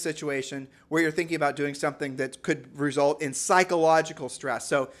when you're in a situation where you're thinking about doing something that could result in psychological stress.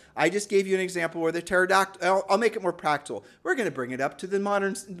 So I just gave you an example where the pterodactyl, I'll make it more practical. We're going to bring it up to the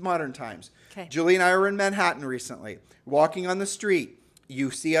modern times. Okay. Julie and I were in Manhattan recently, walking on the street. You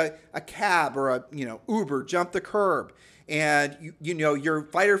see a cab or a Uber jump the curb. And your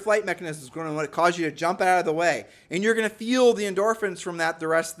fight or flight mechanism is going to cause you to jump out of the way. And you're going to feel the endorphins from that the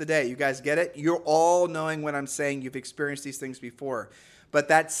rest of the day. You guys get it? You're all knowing what I'm saying. You've experienced these things before. But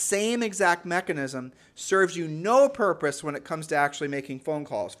that same exact mechanism serves you no purpose when it comes to actually making phone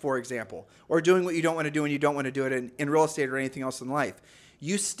calls, for example, or doing what you don't want to do when you don't want to do it in real estate or anything else in life.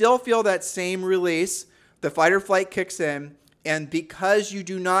 You still feel that same release. The fight or flight kicks in. And because you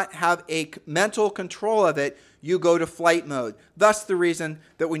do not have a mental control of it, you go to flight mode. Thus the reason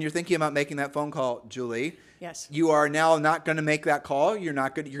that when you're thinking about making that phone call, Julie, yes, you are now not going to make that call. You're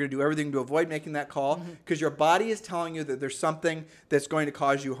going to do everything to avoid making that call because your body is telling you that there's something that's going to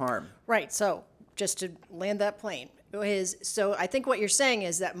cause you harm. Right. So just to land that plane, so I think what you're saying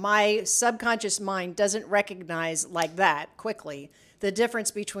is that my subconscious mind doesn't recognize like that quickly the difference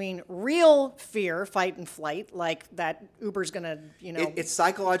between real fear, fight and flight, like that Uber's going to, It's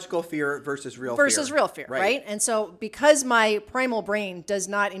psychological fear versus real real fear, right? And so because my primal brain does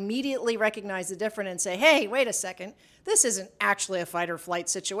not immediately recognize the difference and say, hey, wait a second, this isn't actually a fight or flight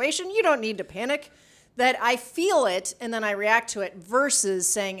situation. You don't need to panic. That I feel it and then I react to it versus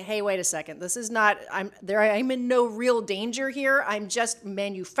saying, hey, wait a second, this is not, I'm in no real danger here. I'm just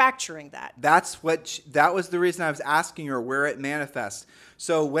manufacturing that. That was the reason I was asking her where it manifests.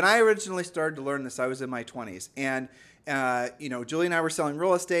 So when I originally started to learn this, I was in my 20s. And, Julie and I were selling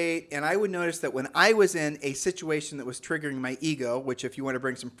real estate. And I would notice that when I was in a situation that was triggering my ego, which if you want to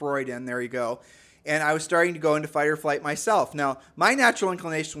bring some Freud in, there you go. And I was starting to go into fight or flight myself. Now, my natural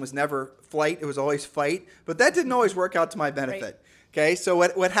inclination was never flight. It was always fight. But that didn't always work out to my benefit. Right. Okay, so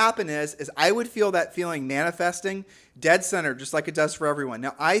what happened is I would feel that feeling manifesting dead center, just like it does for everyone.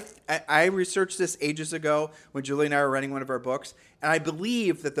 Now, I researched this ages ago when Julie and I were writing one of our books, and I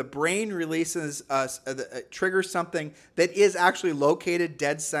believe that the brain releases triggers something that is actually located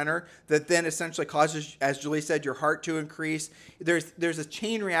dead center that then essentially causes, as Julie said, your heart to increase. There's a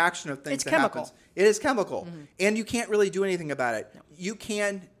chain reaction of things that happens. It is chemical, and you can't really do anything about it. No. You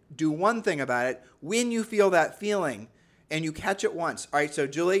can do one thing about it when you feel that feeling. And you catch it once. All right, so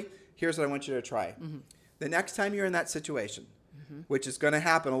Julie, here's what I want you to try. The next time you're in that situation, which is going to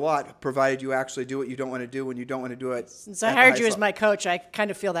happen a lot, provided you actually do what you don't want to do when you don't want to do it. Since I hired you as my coach, I kind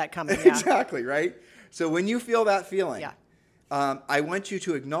of feel that coming. Yeah. Exactly, right? So when you feel that feeling, I want you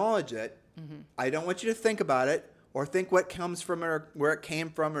to acknowledge it. I don't want you to think about it or think what comes from it or where it came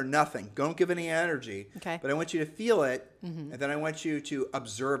from or nothing. Don't give any energy. Okay. But I want you to feel it, and then I want you to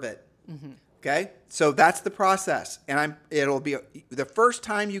observe it. Okay, so that's the process, and it'll be the first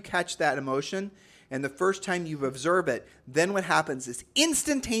time you catch that emotion, and the first time you observe it. Then what happens is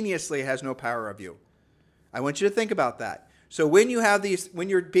instantaneously it has no power of you. I want you to think about that. So when you have when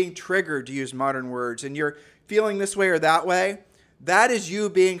you're being triggered, to use modern words, and you're feeling this way or that way, that is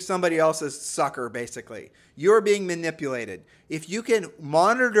you being somebody else's sucker. Basically, you're being manipulated. If you can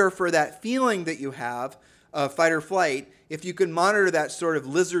monitor for that feeling that you have of fight or flight, if you can monitor that sort of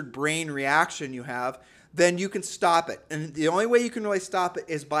lizard brain reaction you have, then you can stop it. And the only way you can really stop it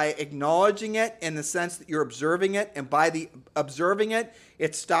is by acknowledging it in the sense that you're observing it. And by the observing it,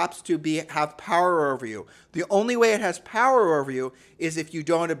 it stops to have power over you. The only way it has power over you is if you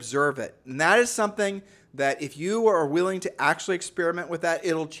don't observe it. And that is something that if you are willing to actually experiment with that,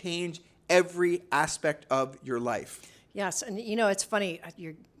 it'll change every aspect of your life. Yes. And it's funny.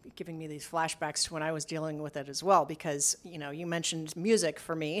 You're giving me these flashbacks to when I was dealing with it as well, because, you mentioned music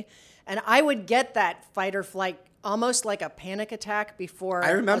for me, and I would get that fight or flight almost like a panic attack before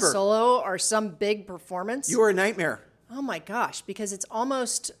a solo or some big performance. You were a nightmare. Oh my gosh, because it's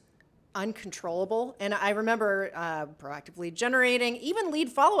almost uncontrollable. And I remember proactively generating, even lead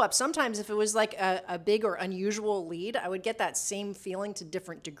follow-up. Sometimes if it was like a big or unusual lead, I would get that same feeling to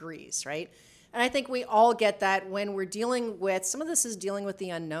different degrees, right? And I think we all get that when we're dealing with, some of this is dealing with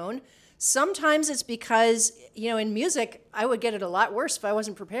the unknown. Sometimes it's because, in music, I would get it a lot worse if I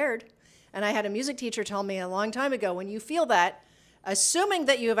wasn't prepared. And I had a music teacher tell me a long time ago, when you feel that, assuming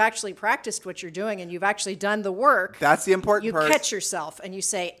that you have actually practiced what you're doing and you've actually done the work, that's the important part. You catch yourself and you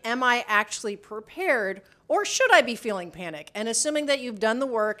say, am I actually prepared, or should I be feeling panic? And assuming that you've done the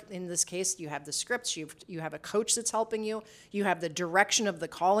work, in this case, you have the scripts, you have a coach that's helping you, you have the direction of the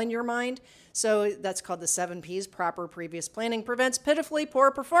call in your mind. So that's called the 7 Ps. Proper previous planning prevents pitifully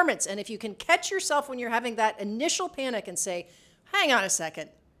poor performance. And if you can catch yourself when you're having that initial panic and say, hang on a second,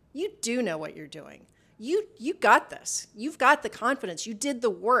 you do know what you're doing. You got this. You've got the confidence. You did the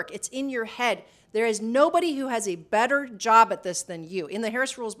work. It's in your head. There is nobody who has a better job at this than you. In the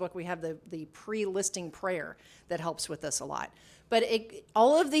Harris Rules book, we have the pre-listing prayer that helps with this a lot. But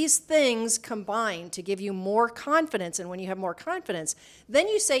all of these things combine to give you more confidence. And when you have more confidence, then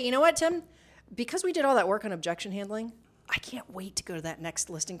you say, you know what, Tim? Because we did all that work on objection handling, I can't wait to go to that next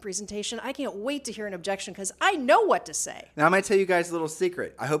listing presentation. I can't wait to hear an objection because I know what to say. Now, I'm going to tell you guys a little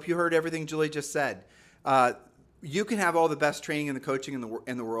secret. I hope you heard everything Julie just said. You can have all the best training and the coaching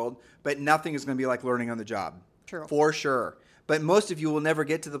in the world, but nothing is going to be like learning on the job. True. For sure. But most of you will never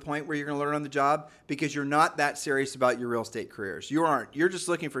get to the point where you're going to learn on the job because you're not that serious about your real estate careers. You aren't. You're just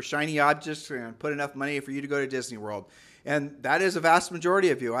looking for shiny objects and put enough money for you to go to Disney World. And that is a vast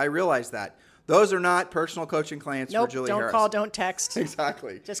majority of you. I realize that. Those are not personal coaching clients for Julie Harris. Don't call, don't text.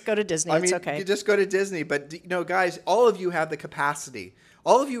 Exactly. Just go to Disney. It's okay. You just go to Disney. But, guys, all of you have the capacity.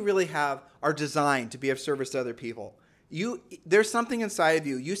 All of you really are designed to be of service to other people. There's something inside of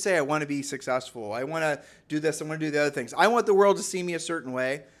you. You say, I want to be successful. I want to do this. I want to do the other things. I want the world to see me a certain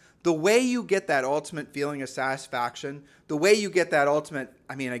way. The way you get that ultimate feeling of satisfaction, the way you get that ultimate,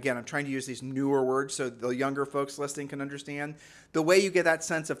 again, I'm trying to use these newer words so the younger folks listening can understand. The way you get that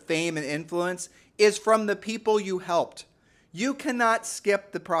sense of fame and influence is from the people you helped. You cannot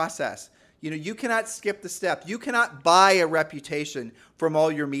skip the process. You cannot skip the step. You cannot buy a reputation from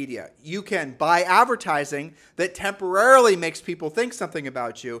all your media. You can buy advertising that temporarily makes people think something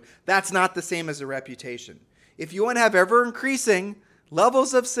about you. That's not the same as a reputation. If you want to have ever increasing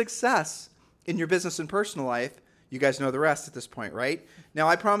levels of success in your business and personal life, you guys know the rest at this point, right? Now,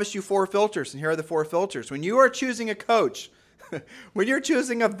 I promised you 4 filters, and here are the 4 filters. When you are choosing a coach, when you're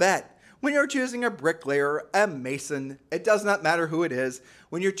choosing a vet, when you're choosing a bricklayer, a mason, it does not matter who it is.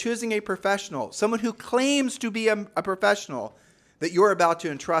 When you're choosing a professional, someone who claims to be a professional that you're about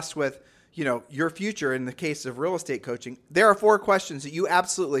to entrust with, your future in the case of real estate coaching, there are 4 questions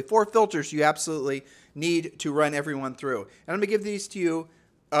that 4 filters you absolutely need to run everyone through. And I'm going to give these to you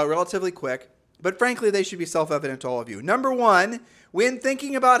relatively quick, but frankly, they should be self-evident to all of you. Number 1, when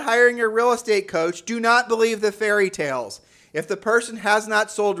thinking about hiring a real estate coach, do not believe the fairy tales. If the person has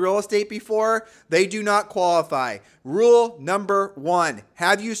not sold real estate before, they do not qualify. Rule number 1,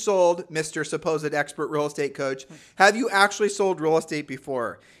 have you sold, Mr. Supposed Expert Real Estate Coach? Have you actually sold real estate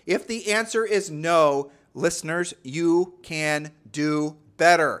before? If the answer is no, listeners, you can do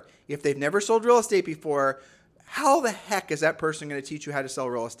better. If they've never sold real estate before, how the heck is that person going to teach you how to sell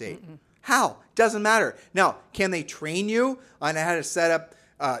real estate? How? Doesn't matter. Now, can they train you on how to set up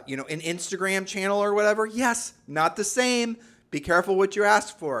an Instagram channel or whatever? Yes, not the same. Be careful what you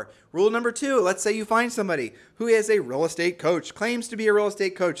ask for. Rule number 2, let's say you find somebody who is a real estate coach, claims to be a real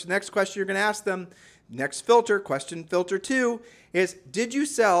estate coach. The next question you're going to ask them, next filter, question filter 2, is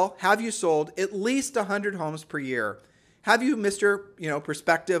have you sold at least 100 homes per year? Have you, Mr.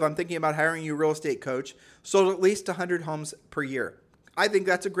 Perspective, I'm thinking about hiring you a real estate coach, sold at least 100 homes per year? I think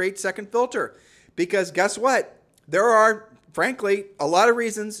that's a great second filter because guess what? There are, frankly, a lot of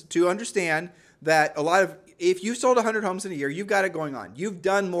reasons to understand that if you sold 100 homes in a year, you've got it going on. You've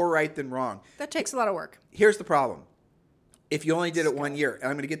done more right than wrong. That takes a lot of work. Here's the problem. If you only did it 1 year, and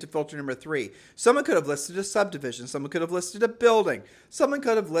I'm going to get to filter number 3, someone could have listed a subdivision. Someone could have listed a building. Someone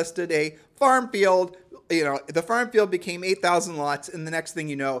could have listed a farm field. The farm field became 8,000 lots, and the next thing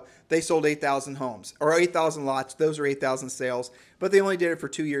you know, they sold 8,000 homes or 8,000 lots. Those are 8,000 sales, but they only did it for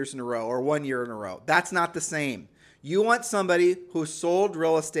 2 years in a row or 1 year in a row. That's not the same. You want somebody who sold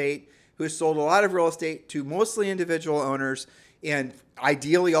real estate, who has sold a lot of real estate to mostly individual owners and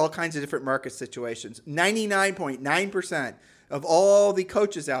ideally all kinds of different market situations. 99.9% of all the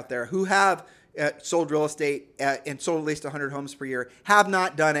coaches out there who have sold real estate and sold at least 100 homes per year have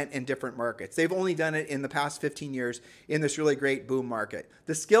not done it in different markets. They've only done it in the past 15 years in this really great boom market.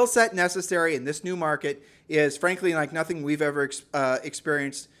 The skill set necessary in this new market is frankly like nothing we've ever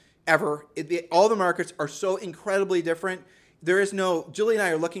experienced ever. All the markets are so incredibly different. There is no, Julie and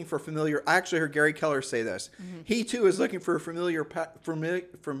I are looking for familiar, I actually heard Gary Keller say this. Mm-hmm. He too is looking for familiar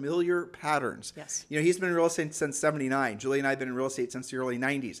patterns. Yes. He's been in real estate since 79. Julie and I have been in real estate since the early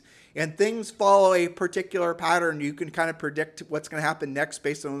 90s. And things follow a particular pattern. You can kind of predict what's going to happen next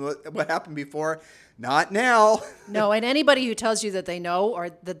based on what happened before. Not now. No, and anybody who tells you that they know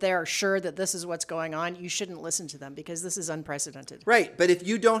or that they are sure that this is what's going on, you shouldn't listen to them because this is unprecedented. Right, but if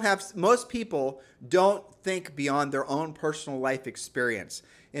you don't have, most people don't think beyond their own personal life experience.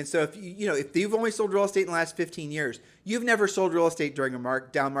 And so if if you've only sold real estate in the last 15 years, you've never sold real estate during a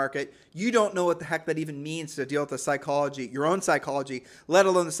down market, you don't know what the heck that even means to deal with the psychology, your own psychology, let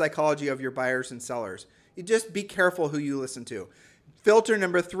alone the psychology of your buyers and sellers. You just be careful who you listen to. Filter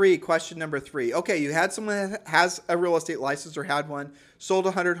number 3, question number 3. Okay, you had someone that has a real estate license or had one, sold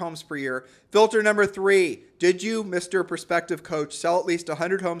 100 homes per year. Filter number 3, did you, Mr. Prospective Coach, sell at least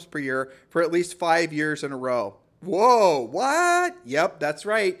 100 homes per year for at least 5 years in a row? Whoa, what? Yep, that's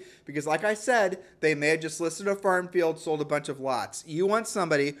right. Because like I said, they may have just listed a farm field, sold a bunch of lots. You want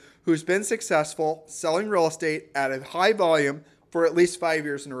somebody who's been successful selling real estate at a high volume for at least 5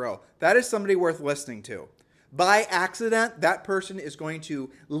 years in a row. That is somebody worth listening to. By accident, that person is going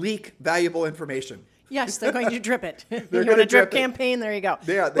to leak valuable information. Yes, they're going to drip it. They're you want a drip it. Campaign? There you go.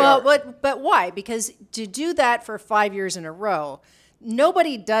 They are. But why? Because to do that for 5 years in a row,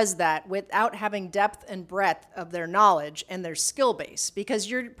 nobody does that without having depth and breadth of their knowledge and their skill base, because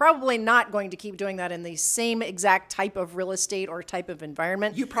you're probably not going to keep doing that in the same exact type of real estate or type of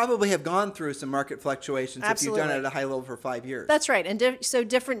environment. You probably have gone through some market fluctuations. Absolutely. If you've done it at a high level for 5 years. That's right. And so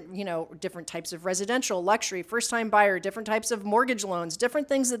different types of residential, luxury, first-time buyer, different types of mortgage loans, different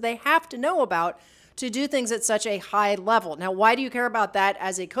things that they have to know about to do things at such a high level. Now, why do you care about that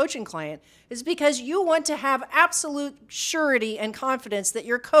as a coaching client? Is because you want to have absolute surety and confidence that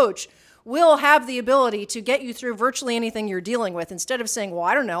your coach will have the ability to get you through virtually anything you're dealing with, instead of saying, well,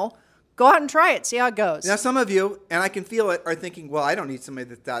 I don't know, go out and try it, see how it goes. Now, some of you, and I can feel it, are thinking, well, I don't need somebody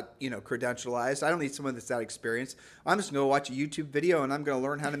that's that, credentialized. I don't need someone that's that experienced. I'm just going to watch a YouTube video and I'm going to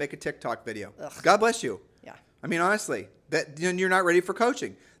learn how to make a TikTok video. Ugh. God bless you. Yeah. I mean, honestly, that you're not ready for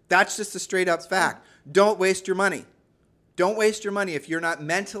coaching. That's just a straight up fact. Don't waste your money. Don't waste your money if you're not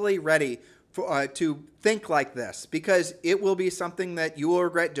mentally ready to think like this, because it will be something that you will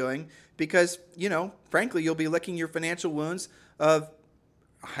regret doing because, frankly, you'll be licking your financial wounds of,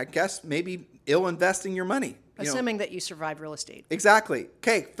 I guess, maybe ill investing your money. Assuming that you survive real estate. Exactly.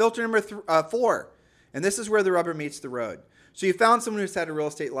 Okay, filter number 4. And this is where the rubber meets the road. So you found someone who's had a real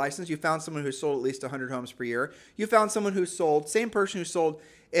estate license. You found someone who sold at least 100 homes per year. You found someone who sold, same person who sold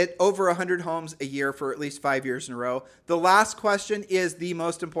at over 100 homes a year for at least 5 years in a row. The last question is the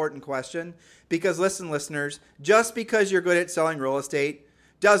most important question, because listen, listeners, just because you're good at selling real estate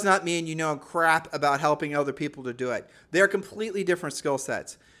does not mean you know crap about helping other people to do it. They're completely different skill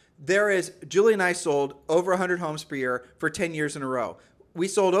sets. Julie and I sold over 100 homes per year for 10 years in a row. We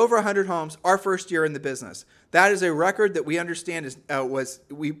sold over 100 homes our first year in the business. That is a record that we understand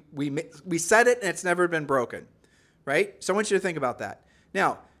we set it and it's never been broken, right? So I want you to think about that.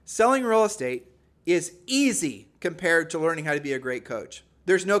 Now, selling real estate is easy compared to learning how to be a great coach.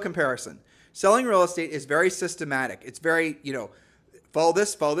 There's no comparison. Selling real estate is very systematic. It's very, follow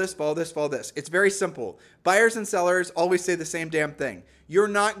this, follow this, follow this, follow this. It's very simple. Buyers and sellers always say the same damn thing. You're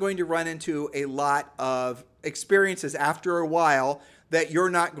not going to run into a lot of experiences after a while that you're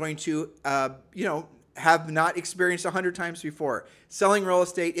not going to, have not experienced 100 times before. Selling real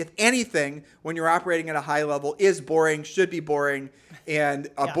estate, if anything, when you're operating at a high level, is boring, should be boring, and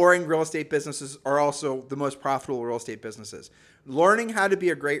boring real estate businesses are also the most profitable real estate businesses. Learning how to be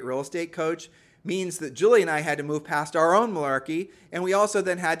a great real estate coach means that Julie and I had to move past our own malarkey, and we also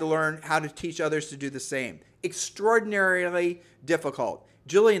then had to learn how to teach others to do the same. Extraordinarily difficult.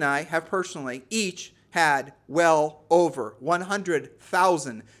 Julie and I have personally each had well over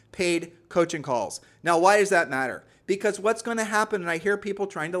 100,000 paid coaching calls. Now, why does that matter? Because what's going to happen, and I hear people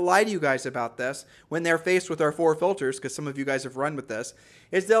trying to lie to you guys about this when they're faced with our 4 filters, because some of you guys have run with this,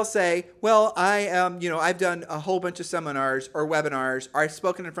 is they'll say, well, I've done a whole bunch of seminars or webinars, or I've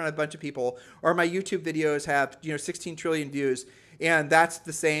spoken in front of a bunch of people, or my YouTube videos have 16 trillion views, and that's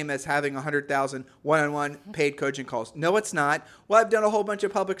the same as having 100,000 one-on-one paid coaching calls. No, it's not. Well, I've done a whole bunch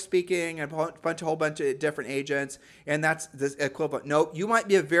of public speaking and a whole bunch of different agents, and that's the equivalent. No, you might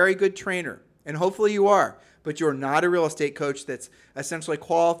be a very good trainer, and hopefully you are, but you're not a real estate coach that's essentially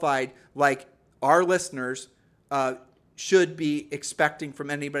qualified like our listeners should be expecting from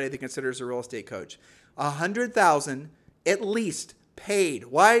anybody that considers a real estate coach. $100,000 at least paid.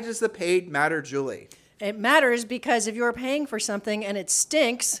 Why does the paid matter, Julie? It matters because if you're paying for something and it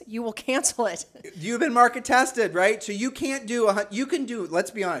stinks, you will cancel it. You've been market tested, right? So you can't do,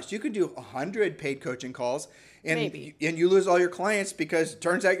 let's be honest, you can do 100 paid coaching calls and you lose all your clients because it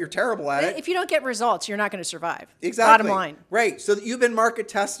turns out you're terrible at it. If you don't get results, you're not going to survive. Exactly. Bottom line. Right. So you've been market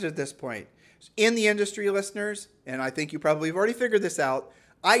tested at this point. In the industry, listeners, and I think you probably have already figured this out,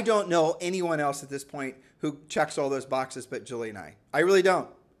 I don't know anyone else at this point who checks all those boxes but Julie and I. I really don't.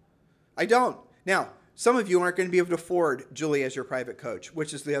 I don't. Now, some of you aren't going to be able to afford Julie as your private coach,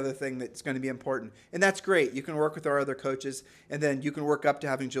 which is the other thing that's going to be important. And that's great. You can work with our other coaches, and then you can work up to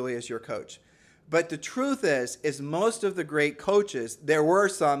having Julie as your coach. But the truth is most of the great coaches, there were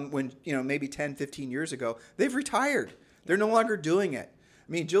some when, maybe 10, 15 years ago, they've retired. They're no longer doing it.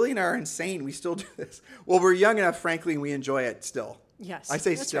 I mean, Julie and I are insane. We still do this. Well, we're young enough, frankly, and we enjoy it still. Yes. I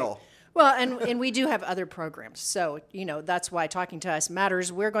say that's still. Right. Well, and we do have other programs. So, that's why talking to us matters.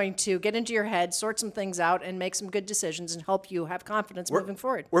 We're going to get into your head, sort some things out, and make some good decisions and help you have confidence moving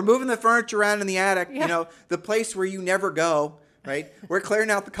forward. We're moving the furniture around in the attic, Yeah. The place where you never go, right? We're clearing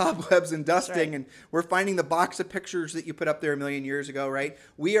out the cobwebs and dusting, right. and we're finding the box of pictures that you put up there a million years ago, right?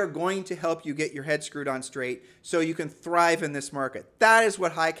 We are going to help you get your head screwed on straight so you can thrive in this market. That is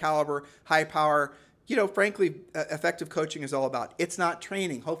what high caliber, high power, frankly, effective coaching is all about. It's not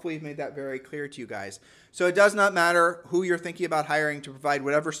training. Hopefully we've made that very clear to you guys. So it does not matter who you're thinking about hiring to provide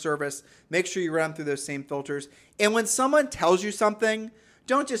whatever service. Make sure you run through those same filters. And when someone tells you something,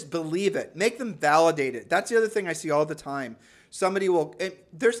 don't just believe it. Make them validate it. That's the other thing I see all the time.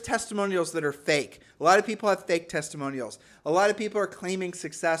 There's testimonials that are fake. A lot of people have fake testimonials. A lot of people are claiming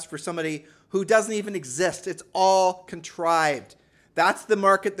success for somebody who doesn't even exist. It's all contrived. That's the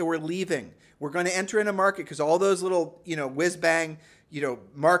market that we're leaving. We're going to enter in a market because all those little, whiz-bang,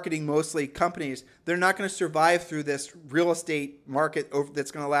 marketing mostly companies, they're not going to survive through this real estate market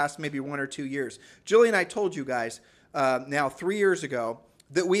that's going to last maybe 1 or 2 years. Julie and I told you guys now 3 years ago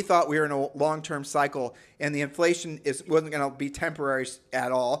that we thought we were in a long-term cycle and the inflation wasn't going to be temporary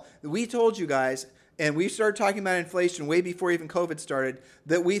at all. We told you guys, and we started talking about inflation way before even COVID started,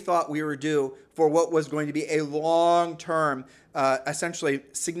 that we thought we were due for what was going to be a long-term, essentially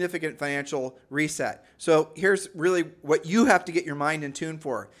significant financial reset. So here's really what you have to get your mind in tune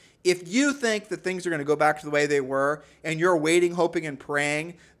for. If you think that things are going to go back to the way they were and you're waiting, hoping, and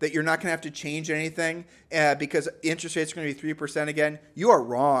praying that you're not going to have to change anything because interest rates are going to be 3% again, you are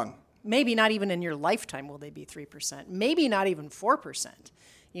wrong. Maybe not even in your lifetime will they be 3%. Maybe not even 4%.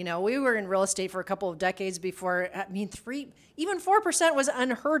 We were in real estate for a couple of decades before, even 4% was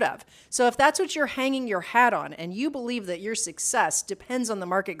unheard of. So if that's what you're hanging your hat on and you believe that your success depends on the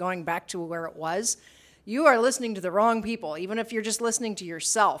market going back to where it was, you are listening to the wrong people, even if you're just listening to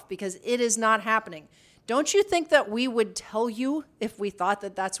yourself, because it is not happening. Don't you think that we would tell you if we thought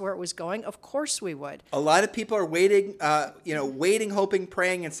that that's where it was going? Of course we would. A lot of people are waiting, waiting, hoping,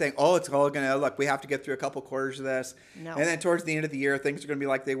 praying, and saying, oh, it's all going to, look, we have to get through a couple quarters of this. No. And then towards the end of the year, things are going to be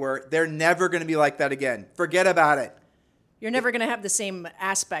like they were. They're never going to be like that again. Forget about it. You're never going to have the same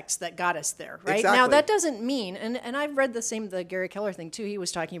aspects that got us there, right? Exactly. Now, that doesn't mean, and I've read the Gary Keller thing too. He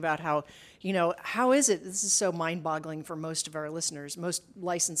was talking about how, how is it, this is so mind-boggling for most of our listeners, most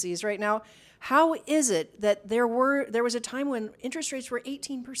licensees right now. How is it that there was a time when interest rates were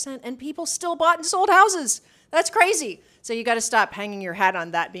 18% and people still bought and sold houses? That's crazy. So you got to stop hanging your hat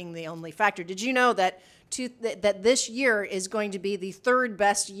on that being the only factor. Did you know that this year is going to be the third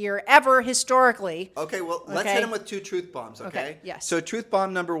best year ever historically? Okay, well, let's hit them with 2 truth bombs, okay? Yes. So truth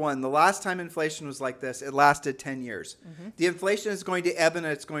bomb number 1, the last time inflation was like this, it lasted 10 years. Mm-hmm. The inflation is going to ebb and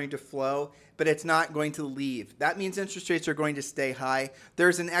it's going to flow, but it's not going to leave. That means interest rates are going to stay high.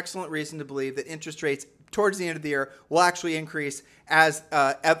 There's an excellent reason to believe that interest rates towards the end of the year will actually increase as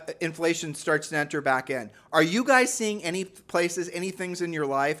inflation starts to enter back in. Are you guys seeing any places, any things in your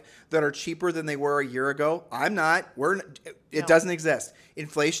life that are cheaper than they were a year ago? I'm not. It doesn't exist.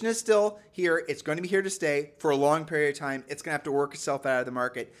 Inflation is still here. It's going to be here to stay for a long period of time. It's going to have to work itself out of the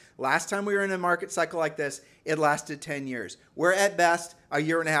market. Last time we were in a market cycle like this, it lasted 10 years. We're at best a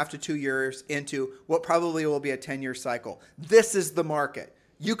year and a half to 2 years into what probably will be a 10-year cycle. This is the market.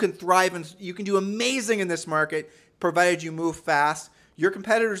 You can thrive and you can do amazing in this market, provided you move fast. Your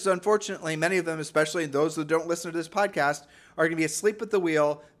competitors, unfortunately, many of them, especially those that don't listen to this podcast, are going to be asleep at the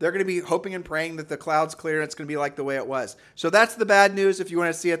wheel. They're going to be hoping and praying that the cloud's clear and it's going to be like the way it was. So that's the bad news if you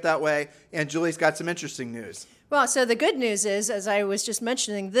want to see it that way. And Julie's got some interesting news. Well, so the good news is, as I was just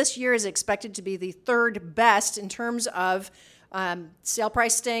mentioning, this year is expected to be the third best in terms of Sale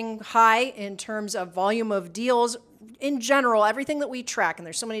price staying high in terms of volume of deals. In general, everything that we track, and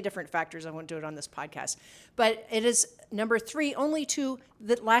there's so many different factors, I won't do it on this podcast, but it is number 3 only to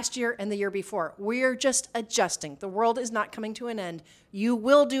the last year and the year before. We're just adjusting. The world is not coming to an end. You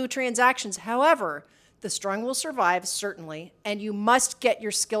will do transactions. However, the strong will survive, certainly, and you must get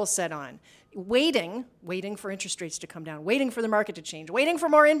your skill set on. Waiting for interest rates to come down, waiting for the market to change, waiting for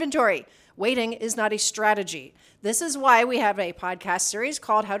more inventory. Waiting is not a strategy. This is why we have a podcast series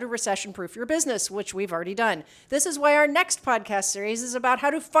called How to Recession-Proof Your Business, which we've already done. This is why our next podcast series is about how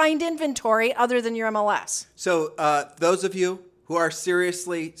to find inventory other than your MLS. So those of you who are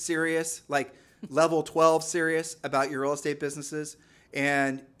seriously serious, like level 12 serious about your real estate businesses,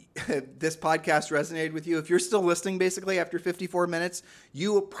 and this podcast resonated with you, if you're still listening basically after 54 minutes,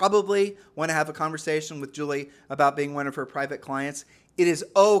 you will probably want to have a conversation with Julie about being one of her private clients. It is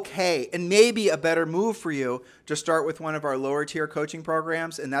okay and maybe a better move for you to start with one of our lower tier coaching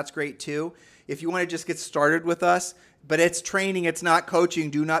programs, and that's great too. If you want to just get started with us, but it's training, it's not coaching,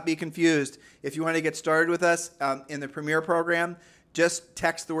 do not be confused. If you want to get started with us in the Premier program, just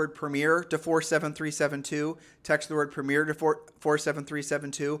text the word Premier to 47372, text the word Premier to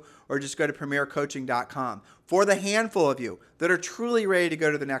 47372, or just go to premiercoaching.com. For the handful of you that are truly ready to go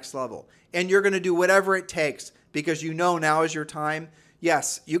to the next level, and you're going to do whatever it takes because you know now is your time,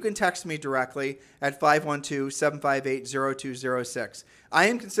 yes, you can text me directly at 512-758-0206. I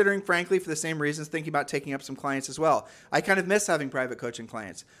am considering, frankly, for the same reasons, thinking about taking up some clients as well. I kind of miss having private coaching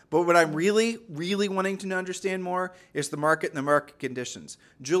clients. But what I'm really, really wanting to understand more is the market and the market conditions.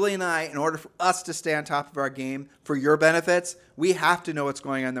 Julie and I, in order for us to stay on top of our game for your benefits, we have to know what's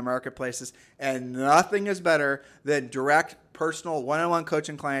going on in the marketplaces. And nothing is better than direct, personal, one-on-one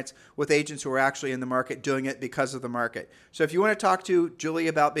coaching clients with agents who are actually in the market doing it because of the market. So if you want to talk to Julie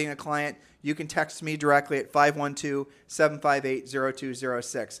about being a client, you can text me directly at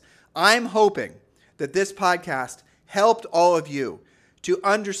 512-758-0206. I'm hoping that this podcast helped all of you to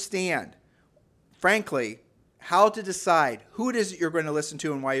understand, frankly, how to decide who it is that you're going to listen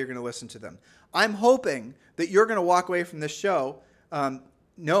to and why you're going to listen to them. I'm hoping that you're going to walk away from this show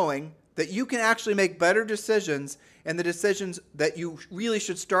knowing that you can actually make better decisions, and the decisions that you really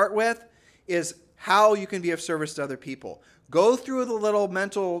should start with is how you can be of service to other people. Go through the little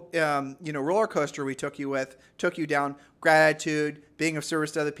mental, roller coaster we took you down, gratitude, being of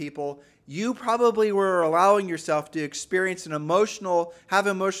service to other people. You probably were allowing yourself to experience have an emotional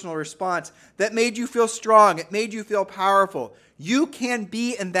response that made you feel strong. It made you feel powerful. You can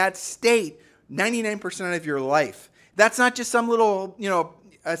be in that state 99% of your life. That's not just some little,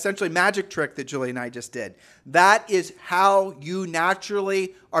 essentially magic trick that Julie and I just did. That is how you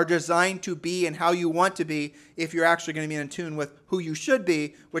naturally are designed to be and how you want to be if you're actually going to be in tune with who you should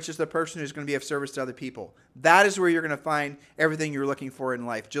be, which is the person who's going to be of service to other people. That is where you're going to find everything you're looking for in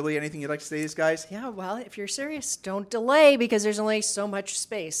life. Julie, anything you'd like to say to these guys? Yeah, well, if you're serious, don't delay because there's only so much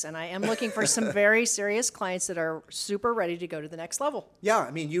space. And I am looking for some very serious clients that are super ready to go to the next level. Yeah, I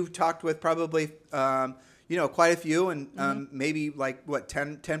mean, you've talked with probably quite a few, and maybe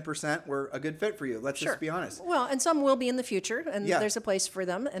 10% were a good fit for you. Let's just be honest. Well, and some will be in the future, and there's a place for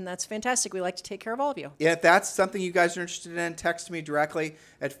them, and that's fantastic. We like to take care of all of you. Yeah, if that's something you guys are interested in, text me directly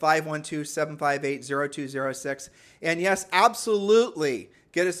at 512-758-0206. And yes, absolutely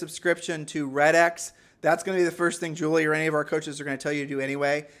get a subscription to RedX. That's going to be the first thing Julie or any of our coaches are going to tell you to do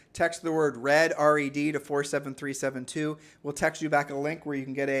anyway. Text the word RED, R-E-D, to 47372. We'll text you back a link where you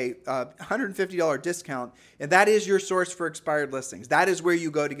can get a $150 discount, and that is your source for expired listings. That is where you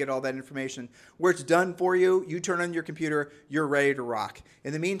go to get all that information. Where it's done for you, you turn on your computer, you're ready to rock.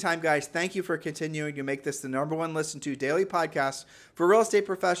 In the meantime, guys, thank you for continuing to make this the number one listened to daily podcast for real estate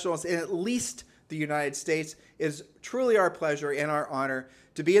professionals in at least the United States. It is truly our pleasure and our honor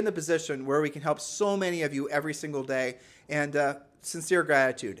to be in the position where we can help so many of you every single day. And sincere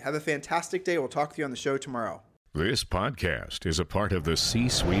gratitude. Have a fantastic day. We'll talk to you on the show tomorrow. This podcast is a part of the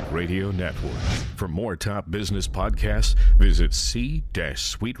C-Suite Radio Network. For more top business podcasts, visit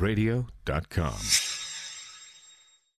c-suiteradio.com.